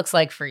 whatever that looks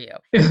like for you.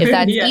 If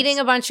that's eating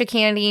a bunch of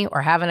candy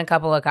or having a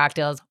couple of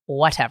cocktails,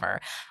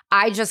 whatever.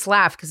 I just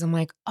laugh because I'm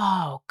like,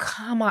 oh,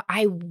 come on.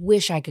 I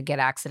wish I could get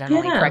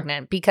accidentally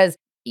pregnant, because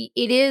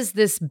it is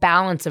this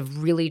balance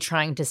of really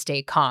trying to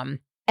stay calm.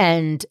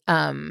 And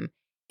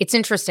it's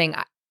interesting.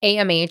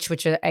 AMH,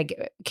 which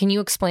can you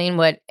explain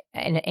what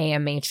an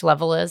AMH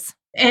level is?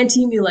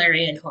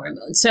 Anti-Mullerian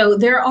hormone. So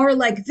there are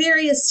like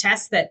various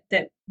tests that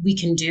we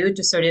can do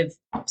to sort of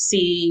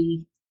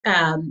see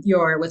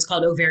your what's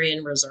called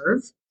ovarian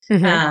reserve,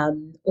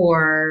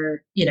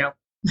 or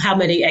how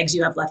many eggs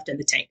you have left in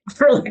the tank,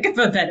 for lack of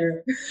a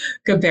better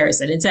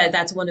comparison. And so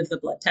that's one of the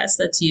blood tests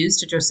that's used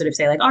to just sort of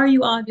say like, are you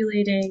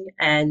ovulating,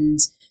 and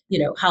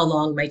how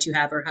long might you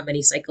have, or how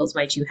many cycles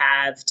might you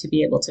have to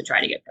be able to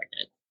try to get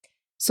pregnant.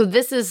 So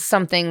this is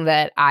something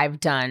that I've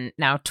done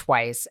now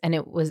twice, and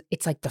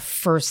it's like the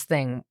first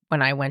thing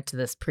when I went to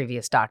this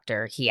previous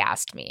doctor, he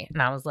asked me,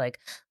 and I was like,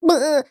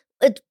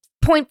 it's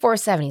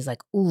 0.47. He's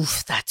like,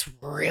 oof, that's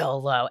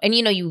real low. And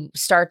you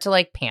start to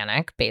like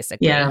panic,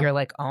 basically. You're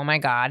like, oh my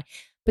God.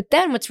 But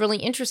then what's really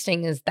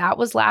interesting is that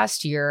was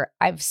last year.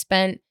 I've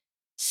spent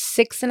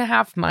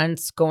 6.5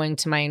 months going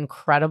to my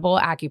incredible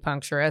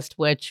acupuncturist,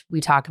 which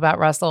we talk about,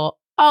 Russell,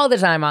 all the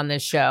time on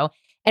this show.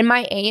 And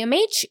my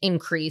AMH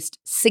increased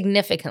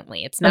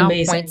significantly. It's now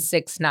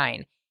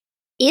 0.69.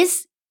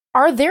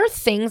 Are there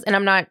things, and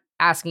I'm not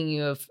asking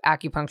you if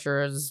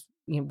acupuncture is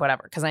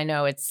whatever, because I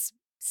know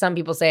some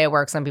people say it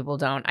works, some people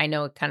don't. I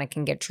know it kind of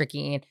can get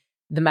tricky in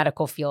the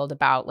medical field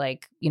about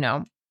like,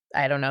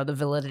 I don't know, the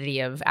validity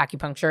of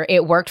acupuncture.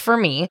 It worked for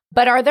me.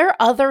 But are there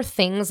other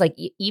things like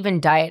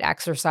even diet,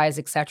 exercise,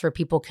 et cetera,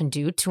 people can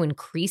do to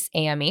increase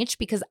AMH?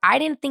 Because I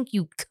didn't think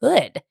you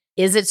could.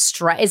 Is it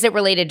stress? Is it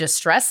related to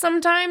stress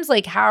sometimes?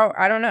 Like how?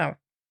 I don't know.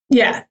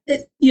 Yeah.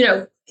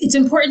 It's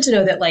important to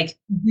know that like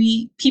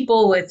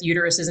people with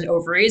uteruses and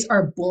ovaries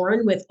are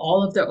born with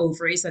all of the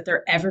ovaries that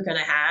they're ever going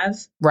to have.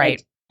 Right.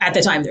 Like, at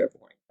the time they were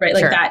born. Right.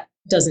 Like that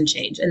doesn't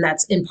change. And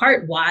that's in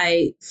part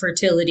why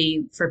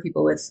fertility for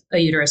people with a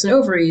uterus and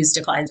ovaries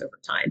declines over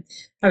time.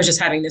 I was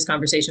just having this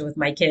conversation with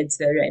my kids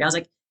the other day, and I was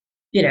like,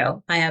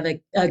 I have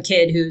a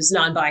kid who's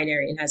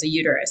non-binary and has a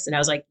uterus. And I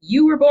was like,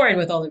 you were born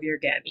with all of your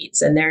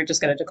gametes and they're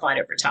just going to decline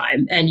over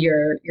time. And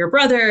your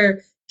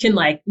brother can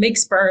like make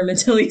sperm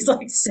until he's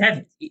like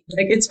 70.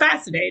 Like it's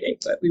fascinating.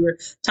 But we were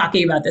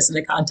talking about this in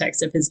the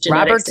context of his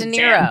genetics Robert De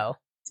exam. Niro,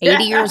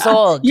 80 years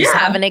old, just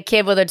having a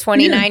kid with a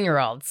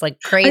 29-year-old. It's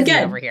like crazy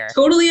Again, over here.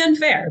 Totally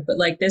unfair, but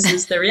like this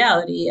is the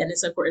reality, and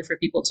it's important for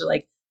people to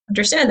like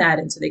understand that,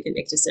 and so they can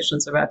make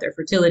decisions about their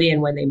fertility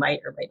and when they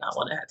might or might not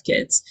want to have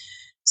kids.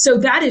 So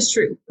that is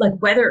true. Like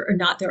whether or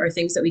not there are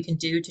things that we can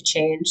do to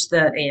change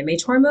the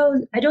AMH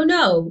hormone, I don't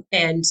know.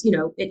 And, you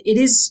know, it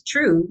is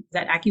true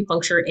that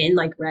acupuncture in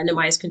like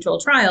randomized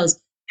controlled trials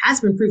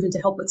has been proven to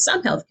help with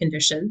some health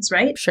conditions,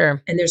 right?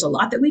 Sure. And there's a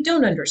lot that we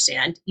don't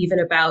understand, even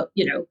about,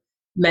 you know,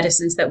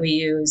 medicines that we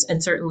use,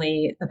 and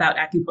certainly about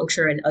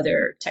acupuncture and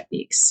other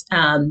techniques.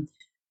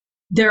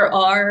 There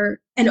are,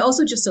 and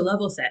also just a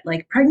level set,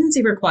 like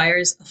pregnancy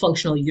requires a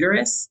functional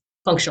uterus,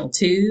 functional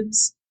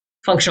tubes,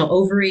 functional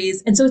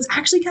ovaries. And so it's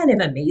actually kind of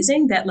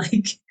amazing that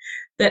like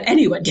that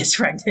anyone gets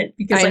pregnant,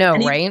 because like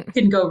anything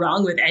can go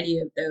wrong with any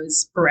of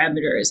those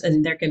parameters.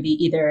 And there can be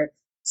either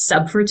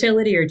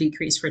subfertility or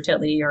decreased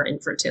fertility or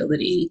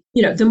infertility.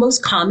 You know, the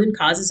most common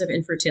causes of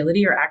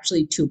infertility are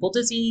actually tubal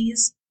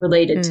disease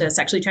related to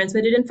sexually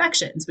transmitted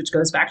infections, which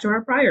goes back to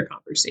our prior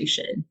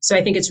conversation. So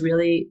I think it's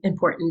really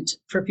important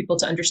for people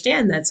to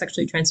understand that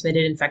sexually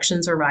transmitted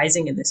infections are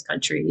rising in this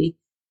country.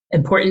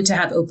 Important to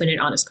have open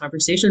and honest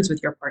conversations with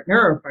your partner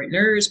or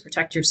partners,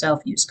 protect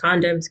yourself, use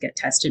condoms, get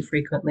tested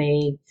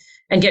frequently,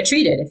 and get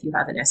treated if you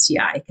have an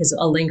STI, because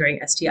a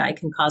lingering STI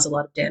can cause a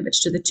lot of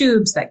damage to the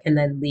tubes that can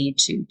then lead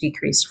to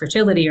decreased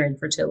fertility or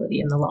infertility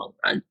in the long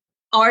run.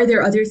 Are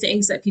there other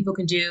things that people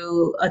can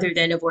do other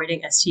than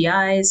avoiding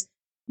STIs?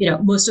 You know,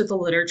 most of the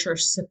literature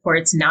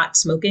supports not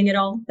smoking at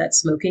all, that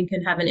smoking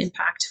can have an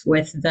impact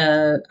with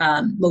the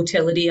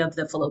motility of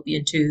the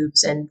fallopian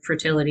tubes and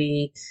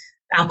fertility.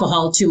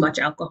 Alcohol, too much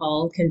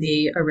alcohol can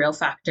be a real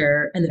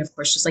factor. And then, of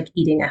course, just like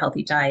eating a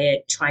healthy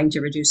diet, trying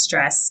to reduce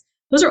stress.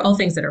 Those are all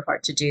things that are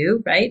hard to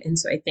do, right? And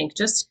so I think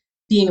just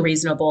being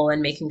reasonable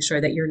and making sure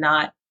that you're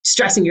not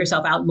stressing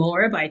yourself out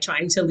more by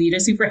trying to lead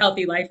a super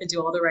healthy life and do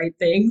all the right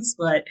things,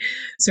 but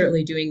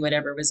certainly doing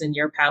whatever was in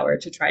your power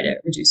to try to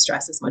reduce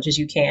stress as much as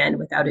you can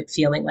without it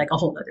feeling like a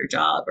whole other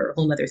job or a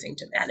whole other thing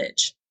to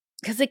manage.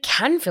 Because it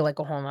can feel like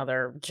a whole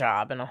other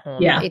job and a whole,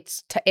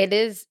 it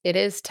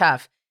is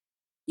tough.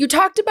 You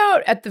talked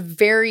about at the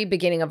very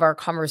beginning of our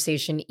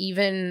conversation,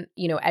 even,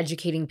 you know,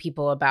 educating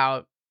people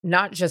about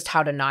not just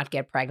how to not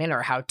get pregnant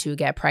or how to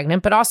get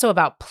pregnant, but also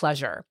about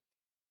pleasure.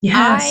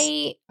 Yes.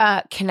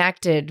 I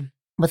connected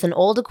with an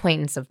old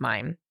acquaintance of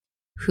mine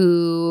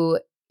who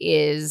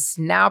is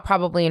now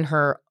probably in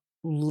her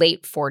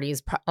late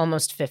 40s,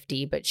 almost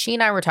 50, but she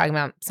and I were talking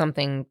about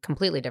something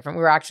completely different.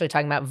 We were actually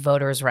talking about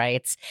voters'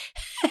 rights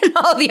and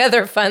all the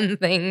other fun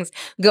things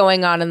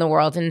going on in the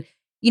world. And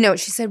you know,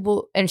 she said,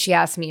 well, and she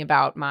asked me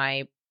about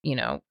my, you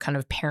know, kind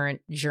of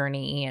parent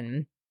journey.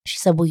 And she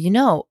said, well, you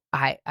know,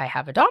 I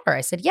have a daughter. I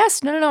said,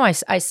 yes, no.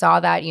 I saw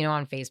that, you know,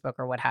 on Facebook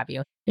or what have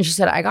you. And she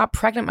said, I got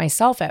pregnant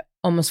myself at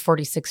almost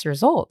 46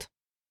 years old.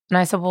 And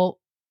I said, well,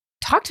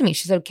 talk to me.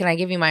 She said, can I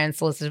give you my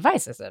unsolicited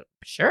advice? I said,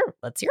 sure,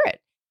 let's hear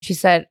it. She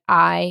said,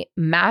 I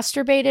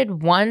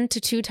masturbated 1 to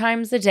 2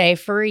 times a day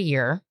for a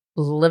year,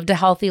 lived a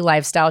healthy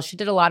lifestyle. She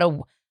did a lot of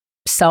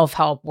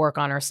self-help work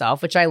on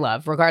herself, which I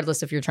love,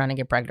 regardless if you're trying to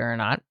get pregnant or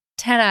not.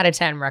 10 out of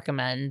 10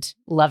 recommend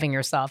loving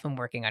yourself and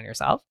working on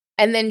yourself.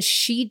 And then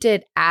she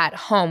did at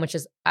home, which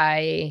is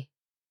ICI,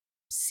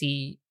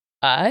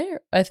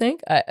 I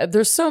think.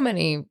 There's so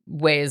many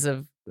ways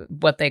of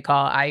what they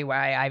call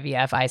IUI,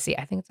 IVF, IC.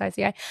 I think it's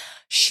ICI.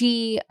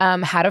 She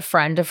had a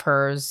friend of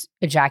hers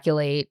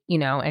ejaculate, you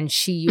know, and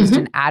she used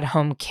an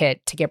at-home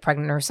kit to get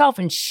pregnant herself.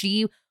 And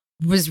she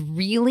was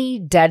really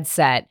dead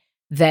set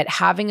that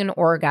having an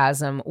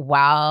orgasm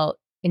while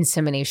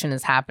insemination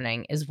is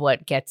happening is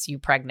what gets you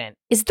pregnant.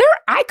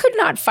 I could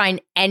not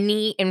find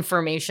any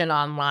information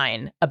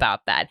online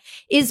about that.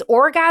 Is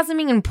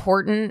orgasming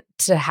important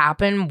to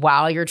happen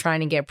while you're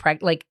trying to get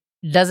pregnant? Like,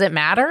 does it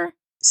matter?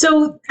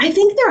 So I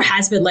think there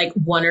has been like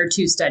 1 or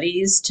 2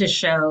 studies to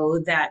show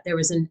that there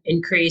was an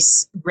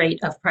increased rate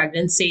of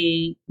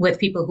pregnancy with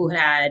people who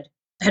had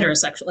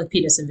heterosexual, like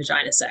penis and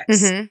vagina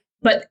sex.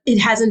 But it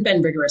hasn't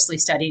been rigorously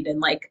studied in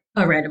like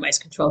a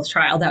randomized controlled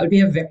trial. That would be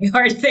a very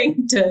hard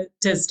thing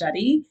to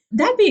study.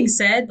 That being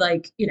said,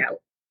 like, you know,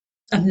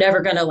 I'm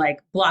never going to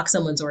like block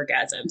someone's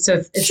orgasm.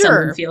 So if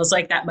someone feels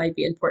like that might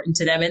be important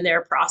to them in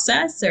their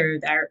process or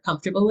they're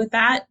comfortable with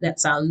that, that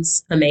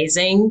sounds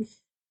amazing.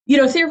 You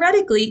know,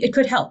 theoretically, it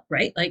could help,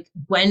 right? Like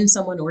when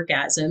someone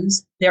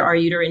orgasms, there are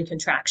uterine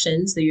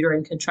contractions. The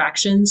uterine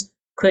contractions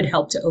could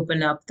help to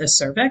open up the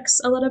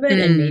cervix a little bit,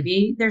 and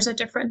maybe there's a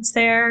difference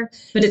there.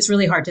 But it's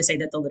really hard to say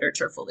that the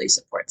literature fully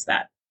supports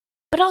that.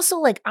 But also,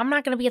 like, I'm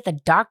not going to be at the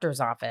doctor's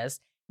office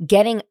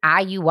getting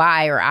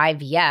IUI or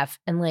IVF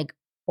and like,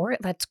 or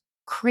that's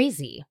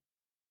crazy.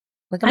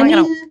 Like,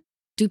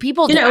 do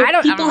people do?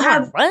 People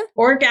have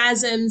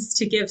orgasms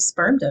to give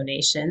sperm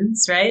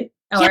donations, right?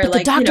 Yeah, but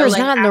the doctor's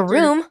not in the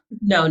room.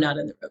 No, not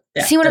in the room.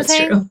 Yeah, see what I'm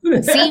saying?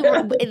 See,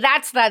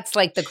 that's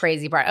like the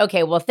crazy part.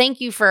 Okay, well,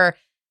 thank you for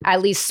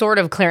at least sort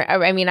of clear.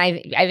 I mean,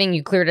 I think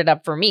you cleared it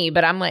up for me,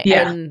 but I'm like,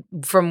 and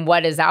from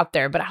what is out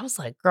there, but I was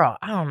like, girl,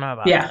 I don't know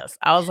about this.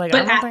 I was like,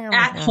 but I don't think I'm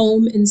at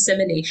home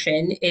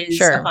insemination is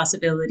a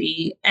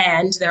possibility.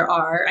 And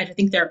I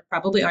think there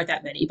probably aren't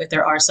that many, but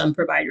there are some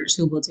providers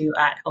who will do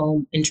at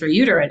home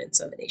intrauterine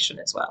insemination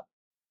as well.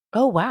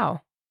 Oh,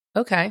 wow.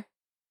 Okay.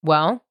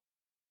 Well,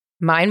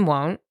 mine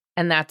won't,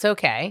 and that's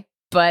okay.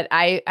 But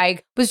I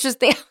was just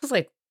thinking, I was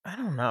like, I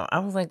don't know. I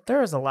was like,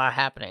 there is a lot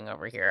happening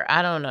over here.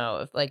 I don't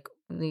know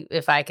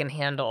if I can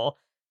handle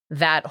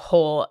that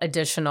whole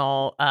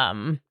additional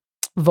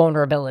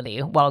vulnerability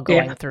while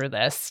going through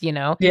this,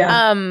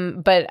 Yeah.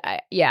 But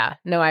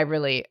no, I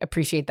really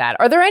appreciate that.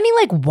 Are there any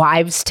like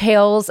wives'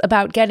 tales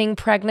about getting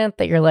pregnant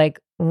that you're like,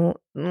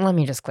 let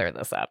me just clear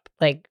this up?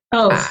 Like,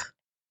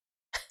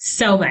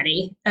 so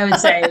many. I would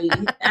say,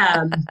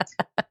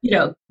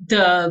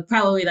 the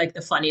probably like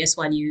the funniest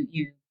one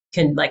you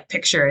can like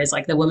picture is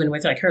like the woman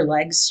with like her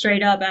legs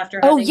straight up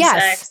after having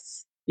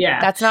sex. Yeah.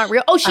 That's not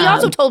real. Oh, she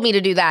also told me to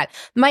do that.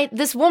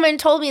 This woman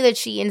told me that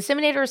she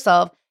inseminated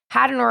herself,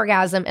 had an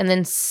orgasm, and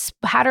then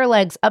had her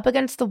legs up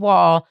against the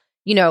wall,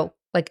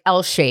 like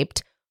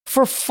L-shaped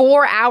for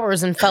 4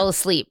 hours and fell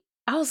asleep.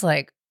 I was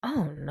like,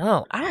 oh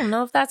no, I don't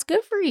know if that's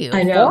good for you.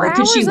 I know. Like,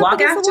 could she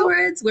walk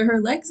afterwards with her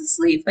legs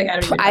asleep? Like, I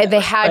don't even know. They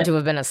had to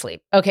have been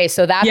asleep. Okay,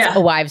 so that's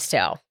a wives'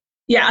 tale.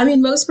 Yeah, I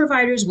mean, most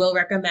providers will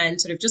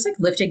recommend sort of just like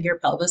lifting your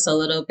pelvis a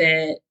little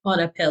bit on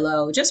a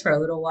pillow just for a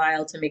little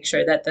while to make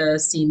sure that the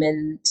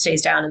semen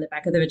stays down in the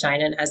back of the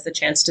vagina and has the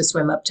chance to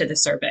swim up to the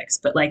cervix.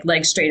 But like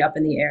legs straight up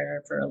in the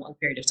air for a long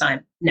period of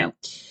time, no.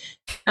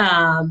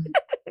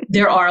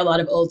 There are a lot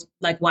of old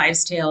like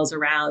wives' tales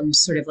around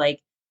sort of like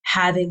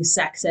having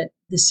sex at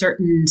the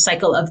certain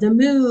cycle of the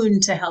moon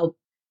to help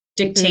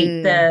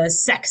dictate the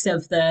sex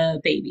of the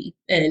baby.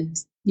 And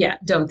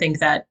don't think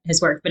that has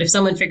worked. But if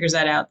someone figures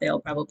that out, they'll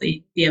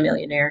probably be a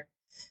millionaire.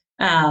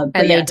 And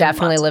they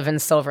definitely live in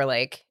Silver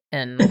Lake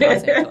in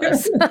Los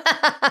Angeles.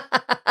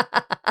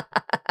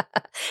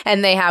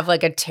 And they have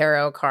like a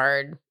tarot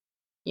card,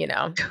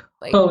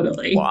 like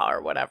totally wall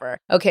or whatever.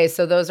 Okay,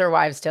 so those are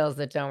wives' tales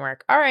that don't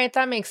work. All right,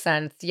 that makes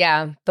sense.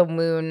 Yeah, the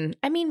moon.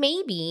 I mean,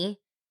 maybe.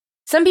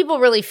 Some people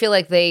really feel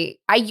like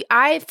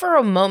I for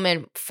a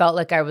moment felt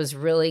like I was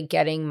really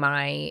getting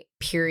my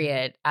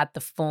period at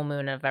the full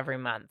moon of every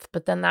month,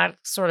 but then that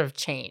sort of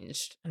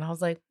changed. And I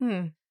was like,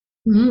 I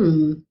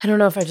don't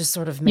know if I just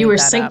sort of made You were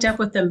that synced up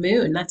with the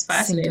moon. That's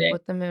fascinating. Synced up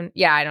with the moon.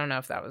 Yeah, I don't know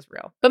if that was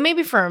real. But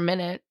maybe for a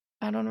minute.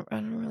 I don't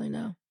really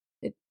know.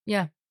 It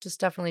just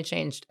definitely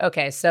changed.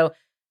 Okay, so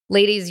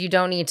ladies, you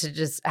don't need to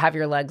just have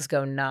your legs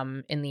go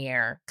numb in the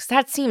air because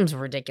that seems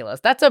ridiculous.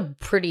 That's a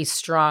pretty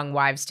strong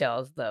wives'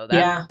 tale, though.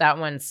 That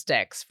one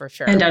sticks for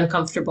sure. And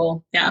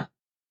uncomfortable. Yeah.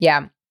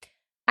 Yeah.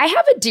 I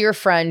have a dear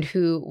friend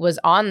who was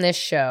on this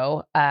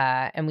show,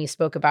 and we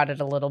spoke about it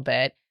a little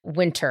bit.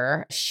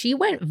 Winter. She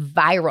went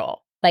viral,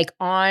 like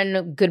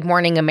on Good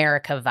Morning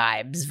America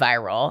vibes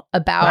viral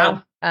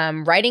about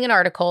writing an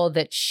article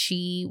that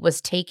she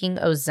was taking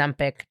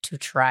Ozempic to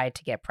try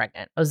to get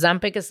pregnant.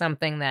 Ozempic is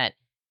something that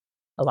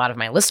a lot of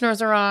my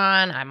listeners are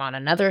on. I'm on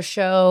another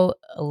show.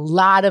 A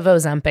lot of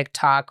Ozempic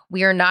talk.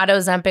 We are not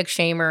Ozempic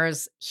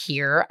shamers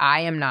here.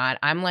 I am not.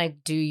 I'm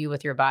like, do you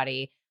with your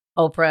body.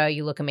 Oprah,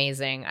 you look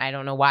amazing. I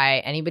don't know why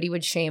anybody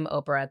would shame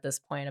Oprah at this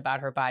point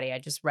about her body. I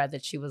just read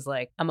that she was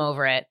like, I'm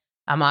over it.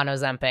 I'm on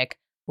Ozempic.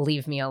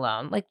 Leave me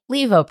alone. Like,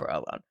 leave Oprah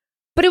alone.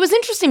 But it was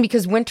interesting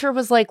because Winter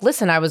was like,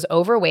 listen, I was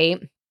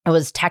overweight. I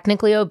was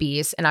technically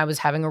obese and I was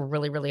having a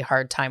really, really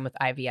hard time with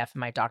IVF and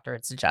my doctor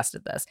had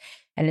suggested this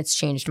and it's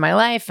changed my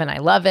life and I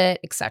love it,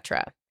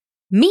 etc.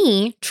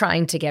 Me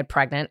trying to get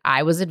pregnant,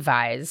 I was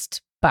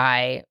advised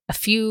by a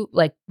few,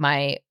 like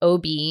my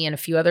OB and a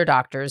few other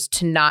doctors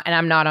to not, and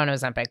I'm not on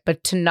Ozempic,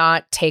 but to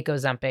not take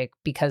Ozempic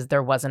because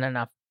there wasn't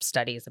enough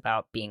studies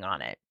about being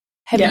on it.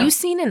 Have you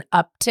seen an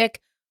uptick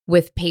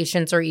with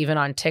patients or even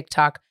on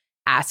TikTok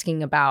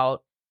asking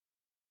about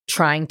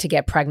trying to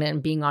get pregnant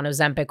and being on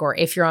Ozempic, or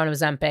if you're on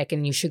Ozempic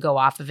and you should go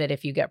off of it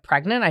if you get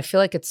pregnant? I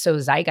feel like it's so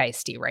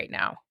zeitgeisty right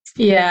now.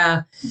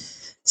 Yeah,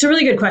 it's a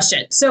really good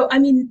question. So, I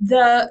mean,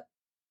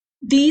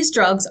 these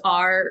drugs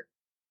are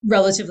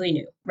relatively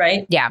new,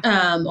 right? Yeah.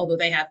 Although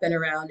they have been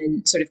around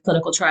in sort of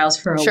clinical trials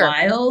for a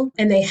while,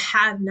 and they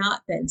have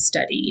not been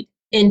studied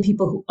in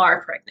people who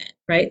are pregnant,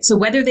 right? So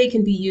whether they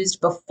can be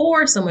used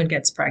before someone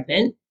gets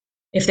pregnant,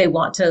 if they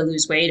want to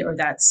lose weight, or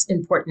that's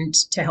important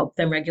to help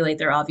them regulate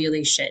their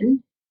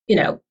ovulation,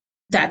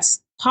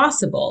 that's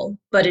possible,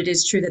 but it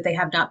is true that they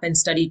have not been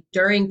studied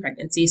during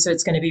pregnancy. So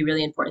it's going to be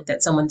really important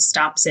that someone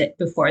stops it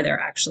before they're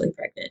actually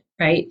pregnant,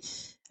 right?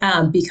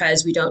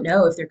 Because we don't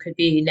know if there could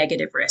be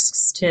negative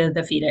risks to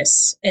the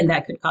fetus, and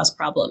that could cause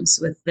problems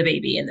with the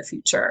baby in the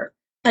future.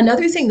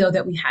 Another thing, though,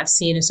 that we have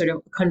seen is sort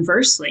of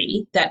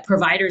conversely, that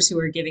providers who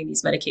are giving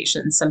these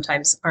medications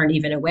sometimes aren't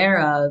even aware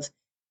of,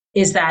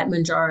 is that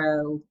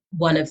Mounjaro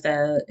one of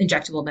the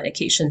injectable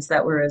medications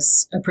that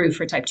was approved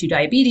for type 2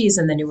 diabetes,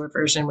 and the newer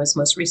version was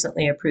most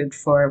recently approved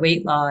for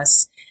weight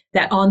loss,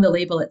 that on the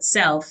label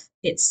itself,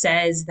 it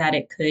says that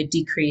it could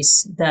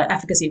decrease the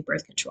efficacy of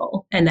birth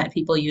control and that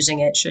people using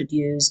it should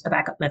use a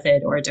backup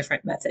method or a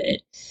different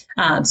method.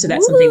 So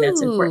that's something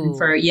that's important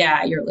for,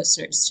 your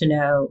listeners to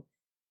know.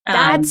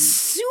 That's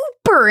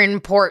super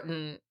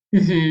important.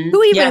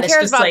 Who even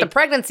cares about the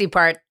pregnancy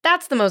part?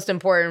 That's the most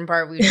important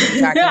part we should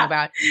be talking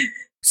about.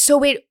 So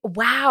wait,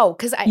 wow.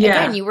 Because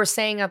again, you were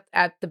saying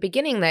at the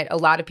beginning that a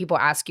lot of people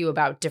ask you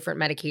about different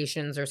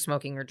medications or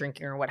smoking or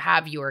drinking or what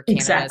have you, or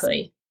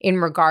cannabis in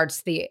regards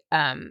to the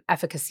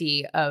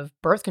efficacy of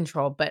birth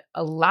control. But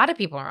a lot of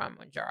people are on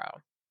Mounjaro.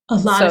 A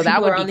lot of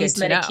people are on these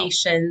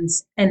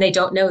medications and they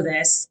don't know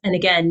this. And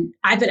again,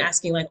 I've been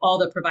asking like all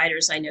the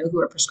providers I know who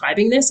are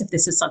prescribing this, if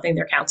this is something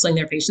they're counseling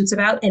their patients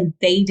about, and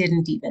they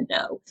didn't even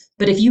know.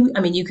 But if you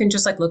can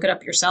just like look it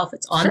up yourself.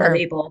 It's on the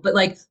label, but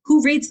like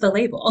who reads the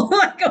label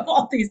like of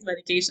all these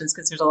medications?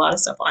 Because there's a lot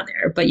of stuff on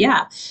there. But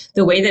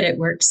the way that it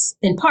works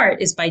in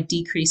part is by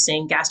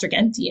decreasing gastric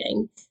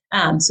emptying.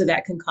 So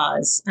that can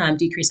cause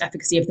decreased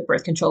efficacy of the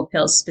birth control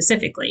pills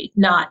specifically,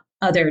 not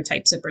other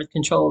types of birth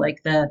control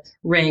like the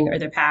ring or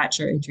the patch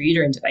or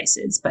intrauterine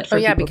devices. But for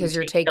because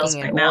you're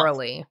taking it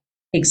orally.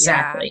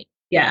 Exactly.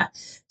 Yeah.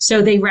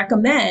 So they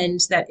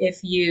recommend that if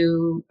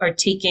you are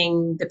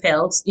taking the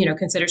pills,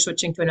 consider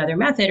switching to another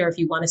method, or if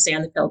you want to stay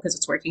on the pill because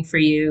it's working for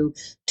you,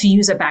 to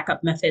use a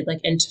backup method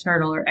like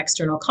internal or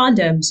external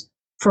condoms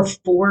for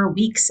 4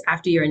 weeks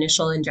after your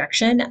initial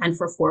injection and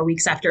for 4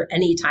 weeks after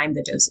any time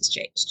the dose has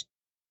changed.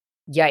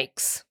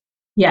 Yikes.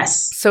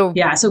 Yes. So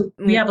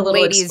we have a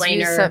little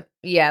explainer.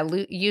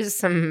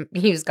 Use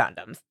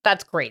condoms.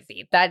 That's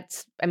crazy.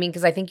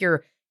 Because I think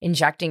you're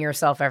injecting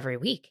yourself every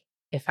week,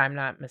 if I'm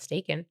not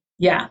mistaken.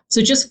 Yeah.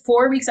 So just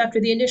 4 weeks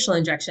after the initial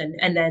injection.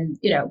 And then,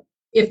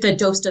 if the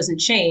dose doesn't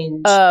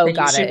change, then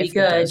you should be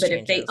good. But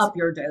if they up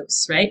your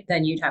dose, right,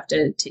 then you'd have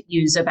to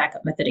use a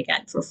backup method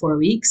again for 4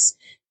 weeks.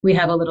 We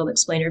have a little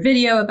explainer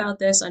video about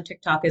this on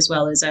TikTok, as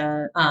well as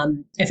a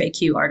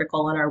FAQ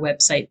article on our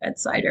website,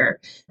 Bedsider.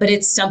 But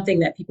it's something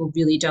that people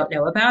really don't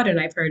know about. And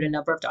I've heard a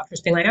number of doctors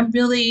being like,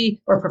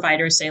 or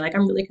providers saying like,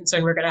 I'm really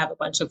concerned we're going to have a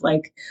bunch of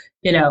like,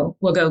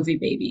 Wegovy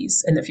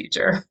babies in the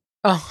future.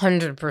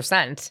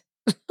 100%.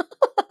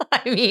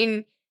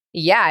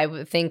 I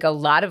would think a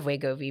lot of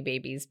Wegovy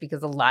babies,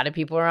 because a lot of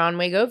people are on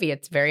Wegovy.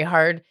 It's very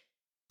hard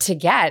to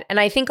get. And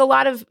I think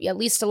at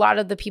least a lot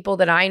of the people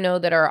that I know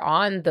that are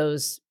on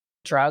those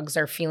drugs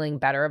are feeling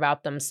better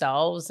about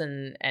themselves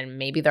and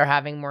maybe they're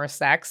having more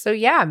sex. So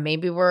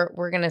maybe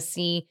we're going to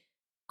see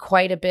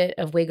quite a bit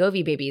of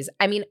Wegovy babies.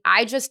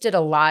 I just did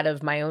a lot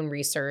of my own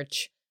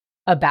research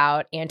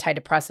about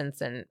antidepressants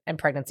and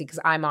pregnancy because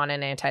I'm on an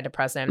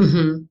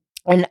antidepressant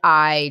and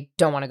I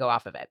don't want to go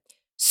off of it.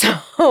 So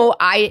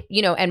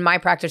and my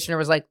practitioner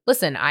was like,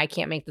 listen, I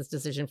can't make this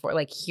decision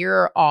here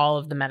are all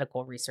of the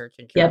medical research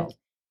and journals. Yep.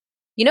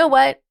 You know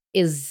what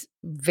is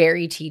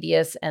very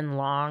tedious and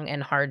long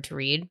and hard to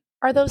read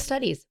are those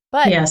studies.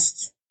 But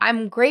yes,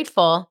 I'm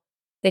grateful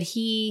that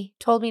he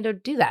told me to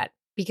do that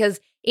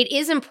because it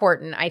is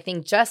important. I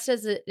think just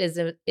as it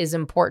is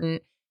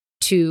important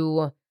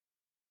to,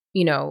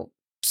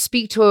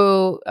 speak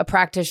to a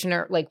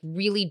practitioner, like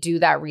really do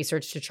that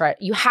research to try.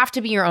 You have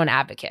to be your own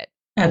advocate.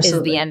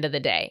 Absolutely. Is the end of the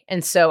day.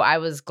 And so I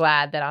was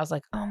glad that I was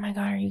like, oh my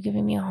God, are you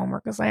giving me a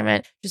homework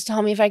assignment? Just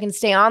tell me if I can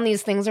stay on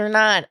these things or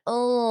not.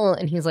 Oh,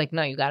 and he's like,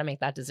 no, you got to make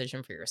that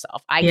decision for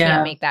yourself. I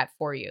can't make that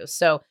for you.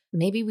 So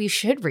maybe we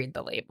should read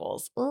the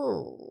labels.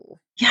 Oh.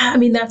 Yeah.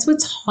 That's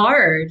what's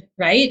hard,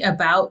 right?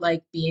 About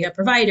like being a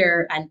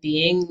provider and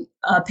being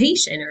a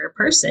patient or a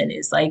person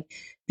is like,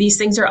 these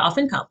things are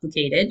often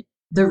complicated.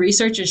 The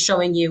research is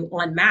showing you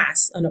en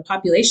masse on a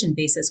population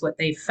basis what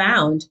they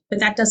found, but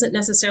that doesn't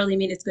necessarily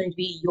mean it's going to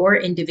be your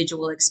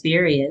individual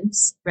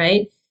experience,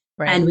 right?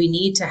 And we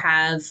need to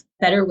have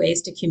better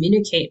ways to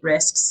communicate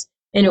risks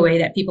in a way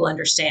that people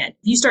understand.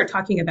 If you start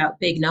talking about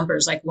big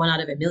numbers, like 1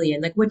 out of a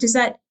million, like what does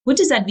that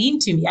mean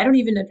to me? I don't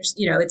even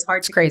understand, it's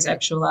hard to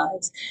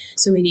conceptualize.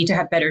 So we need to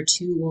have better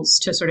tools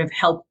to sort of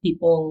help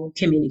people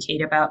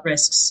communicate about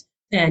risks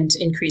and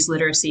increase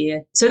literacy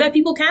so that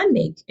people can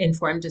make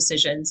informed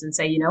decisions and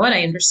say, you know what,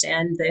 I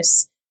understand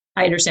this.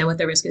 I understand what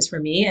the risk is for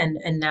me. And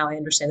now I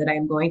understand that I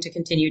am going to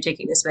continue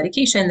taking this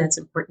medication that's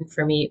important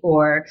for me,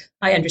 or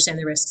I understand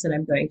the risks and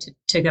I'm going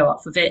to go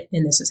off of it.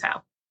 And this is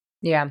how.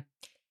 Yeah.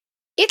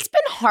 It's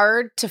been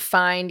hard to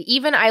find,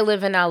 even I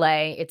live in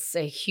LA. It's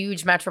a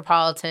huge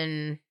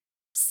metropolitan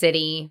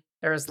city.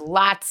 There's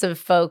lots of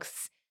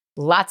folks,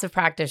 lots of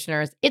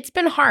practitioners. It's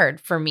been hard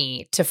for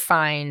me to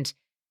find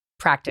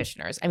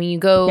practitioners. You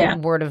go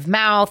word of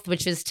mouth,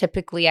 which is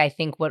typically, I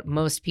think, what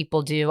most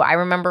people do. I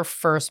remember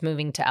first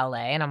moving to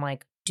LA and I'm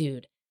like,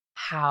 dude,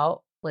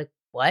 how,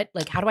 what?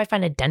 How do I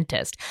find a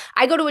dentist?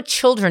 I go to a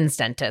children's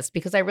dentist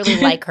because I really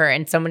like her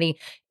and somebody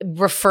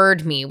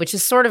referred me, which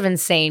is sort of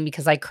insane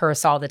because I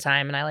curse all the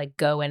time and I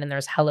go in and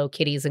there's Hello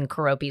Kitties and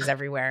Karopis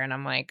everywhere and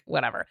I'm like,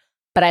 whatever.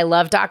 But I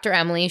love Dr.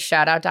 Emily.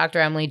 Shout out Dr.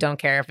 Emily. Don't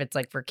care if it's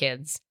for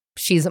kids.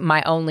 she's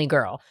my only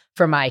girl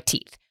for my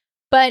teeth.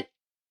 But,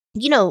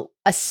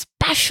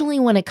 especially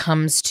when it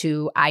comes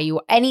to IU,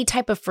 any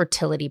type of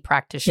fertility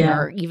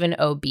practitioner, or even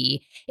OB,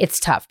 it's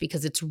tough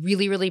because it's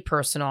really, really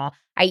personal.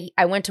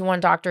 I went to one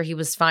doctor, he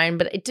was fine,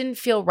 but it didn't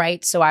feel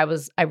right. So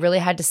I really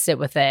had to sit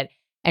with it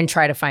and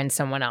try to find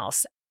someone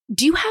else.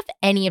 Do you have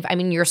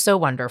you're so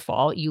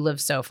wonderful. You live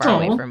so far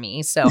away from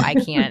me, so I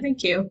can't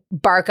Thank you.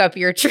 Bark up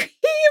your tree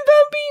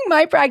about being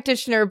my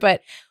practitioner,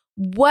 but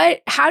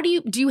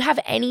do you have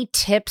any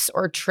tips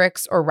or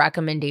tricks or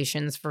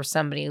recommendations for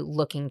somebody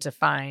looking to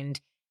find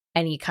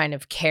any kind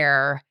of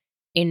care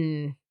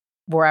in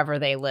wherever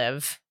they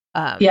live?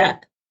 Yeah.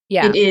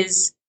 It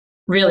is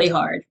really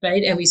hard,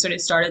 right? And we sort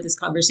of started this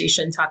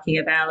conversation talking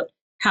about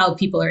how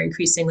people are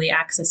increasingly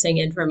accessing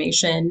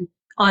information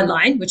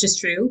online, which is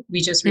true.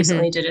 We just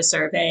recently did a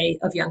survey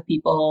of young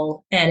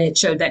people, and it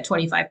showed that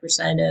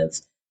 25% of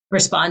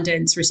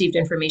respondents received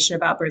information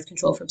about birth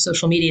control from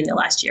social media in the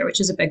last year, which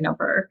is a big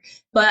number.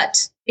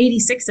 But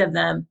 86 of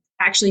them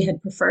actually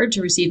had preferred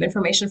to receive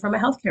information from a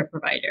healthcare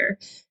provider.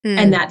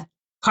 And that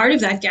part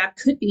of that gap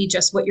could be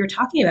just what you're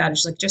talking about,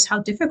 is like just how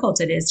difficult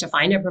it is to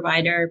find a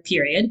provider,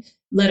 period,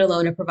 let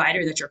alone a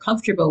provider that you're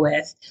comfortable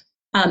with.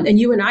 And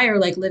you and I are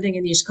like living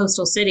in these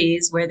coastal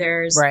cities where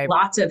there's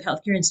lots of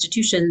healthcare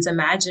institutions.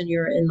 Imagine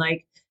you're in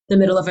like the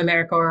middle of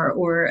America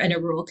or in a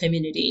rural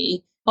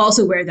community,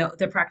 also where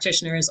the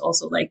practitioner is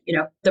also like,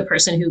 the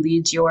person who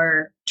leads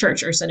your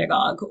church or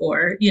synagogue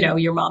or,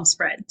 your mom's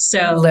friend.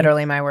 So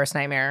literally my worst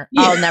nightmare.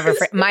 I'll never,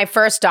 my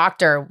first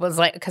doctor was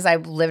like, because I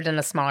lived in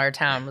a smaller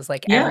town, was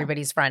like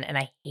everybody's friend, and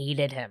I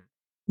hated him.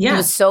 Yeah. He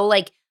was so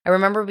like, I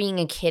remember being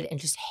a kid and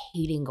just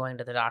hating going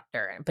to the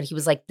doctor, but he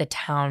was like the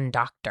town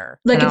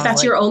doctor. Like if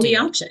that's your only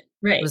option,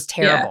 right? It was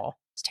terrible.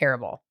 It was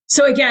terrible.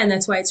 So again,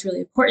 that's why it's really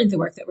important, the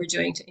work that we're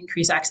doing to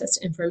increase access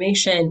to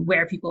information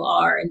where people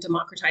are and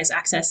democratize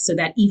access, so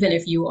that even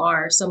if you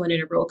are someone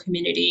in a rural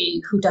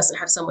community who doesn't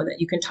have someone that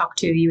you can talk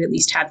to, you at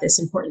least have this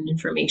important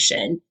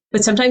information.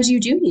 But sometimes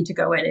you do need to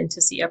go in and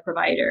to see a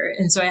provider.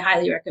 And so I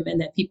highly recommend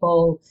that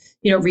people,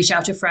 reach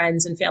out to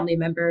friends and family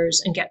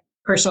members and get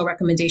personal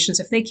recommendations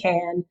if they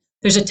can.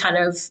 There's a ton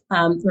of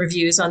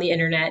reviews on the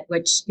internet,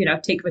 which,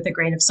 take with a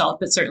grain of salt,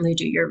 but certainly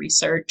do your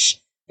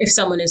research. If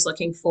someone is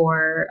looking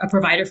for a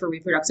provider for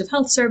reproductive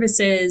health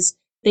services,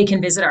 they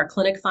can visit our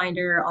clinic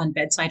finder on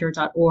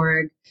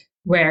bedsider.org,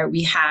 where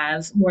we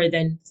have more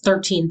than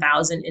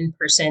 13,000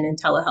 in-person and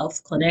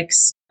telehealth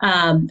clinics.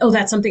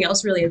 That's something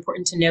else really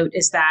important to note,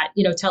 is that,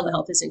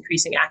 telehealth is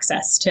increasing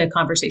access to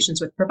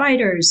conversations with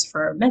providers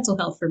for mental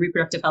health, for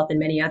reproductive health, and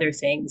many other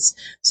things.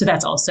 So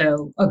that's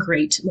also a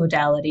great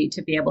modality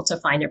to be able to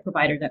find a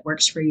provider that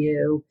works for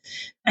you.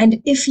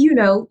 And if you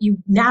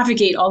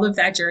navigate all of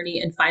that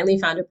journey and finally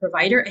found a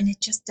provider and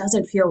it just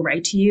doesn't feel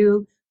right to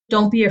you,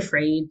 don't be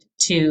afraid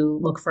to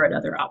look for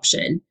another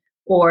option,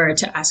 or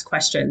to ask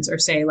questions, or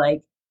say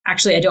like,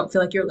 actually, I don't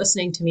feel like you're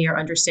listening to me or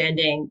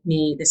understanding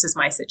me. This is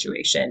my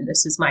situation.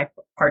 This is my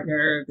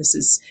partner. This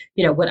is,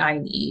 what I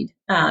need.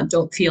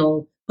 Don't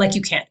feel like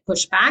you can't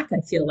push back.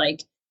 I feel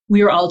like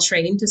we were all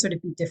trained to sort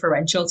of be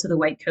differential to the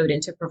white coat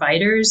and to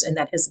providers. And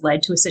that has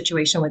led to a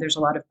situation where there's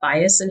a lot of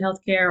bias in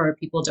healthcare, or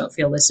people don't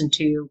feel listened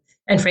to,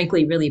 and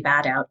frankly, really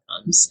bad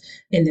outcomes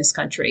in this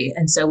country.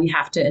 And so we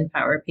have to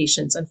empower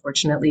patients,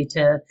 unfortunately,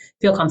 to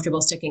feel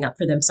comfortable sticking up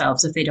for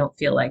themselves if they don't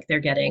feel like they're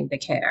getting the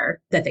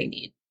care that they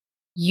need.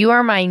 You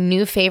are my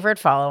new favorite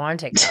follow on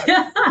TikTok.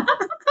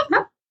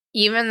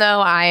 Even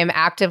though I am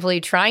actively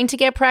trying to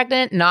get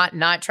pregnant,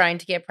 not trying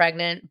to get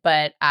pregnant,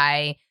 but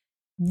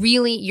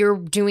you're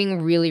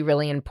doing really,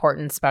 really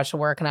important special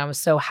work. And I was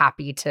so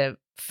happy to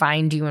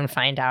find you and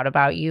find out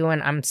about you.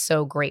 And I'm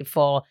so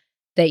grateful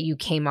that you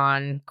came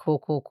on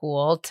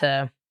Cool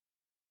to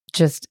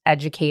just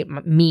educate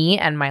me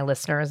and my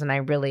listeners. And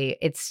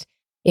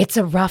it's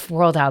a rough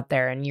world out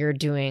there, and you're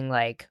doing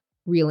like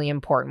really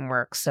important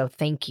work. So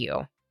thank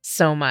you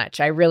so much.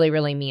 I really,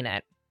 really mean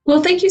it.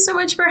 Well, thank you so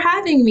much for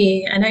having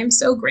me. And I'm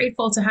so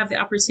grateful to have the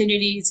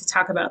opportunity to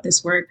talk about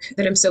this work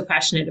that I'm so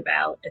passionate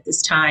about at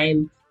this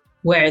time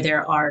where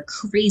there are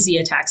crazy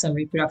attacks on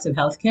reproductive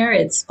health care.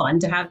 It's fun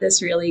to have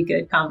this really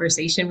good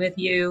conversation with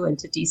you and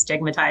to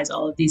destigmatize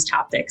all of these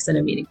topics in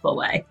a meaningful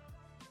way.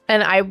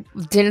 And I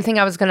didn't think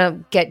I was going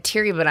to get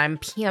teary, but I'm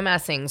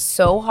PMSing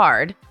so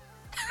hard.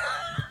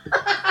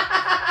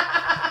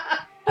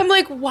 I'm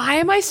like, why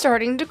am I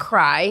starting to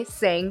cry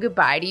saying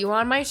goodbye to you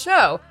on my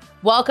show?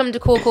 Welcome to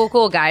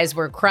Cool, guys,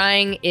 where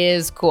crying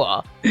is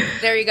cool.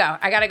 There you go.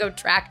 I got to go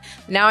track.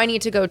 Now I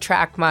need to go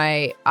track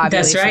my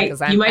ovulation.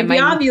 That's right. You might be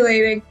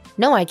ovulating.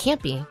 No, I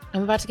can't be.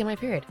 I'm about to get my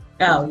period.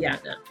 Oh, yeah.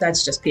 No,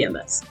 that's just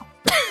PMS.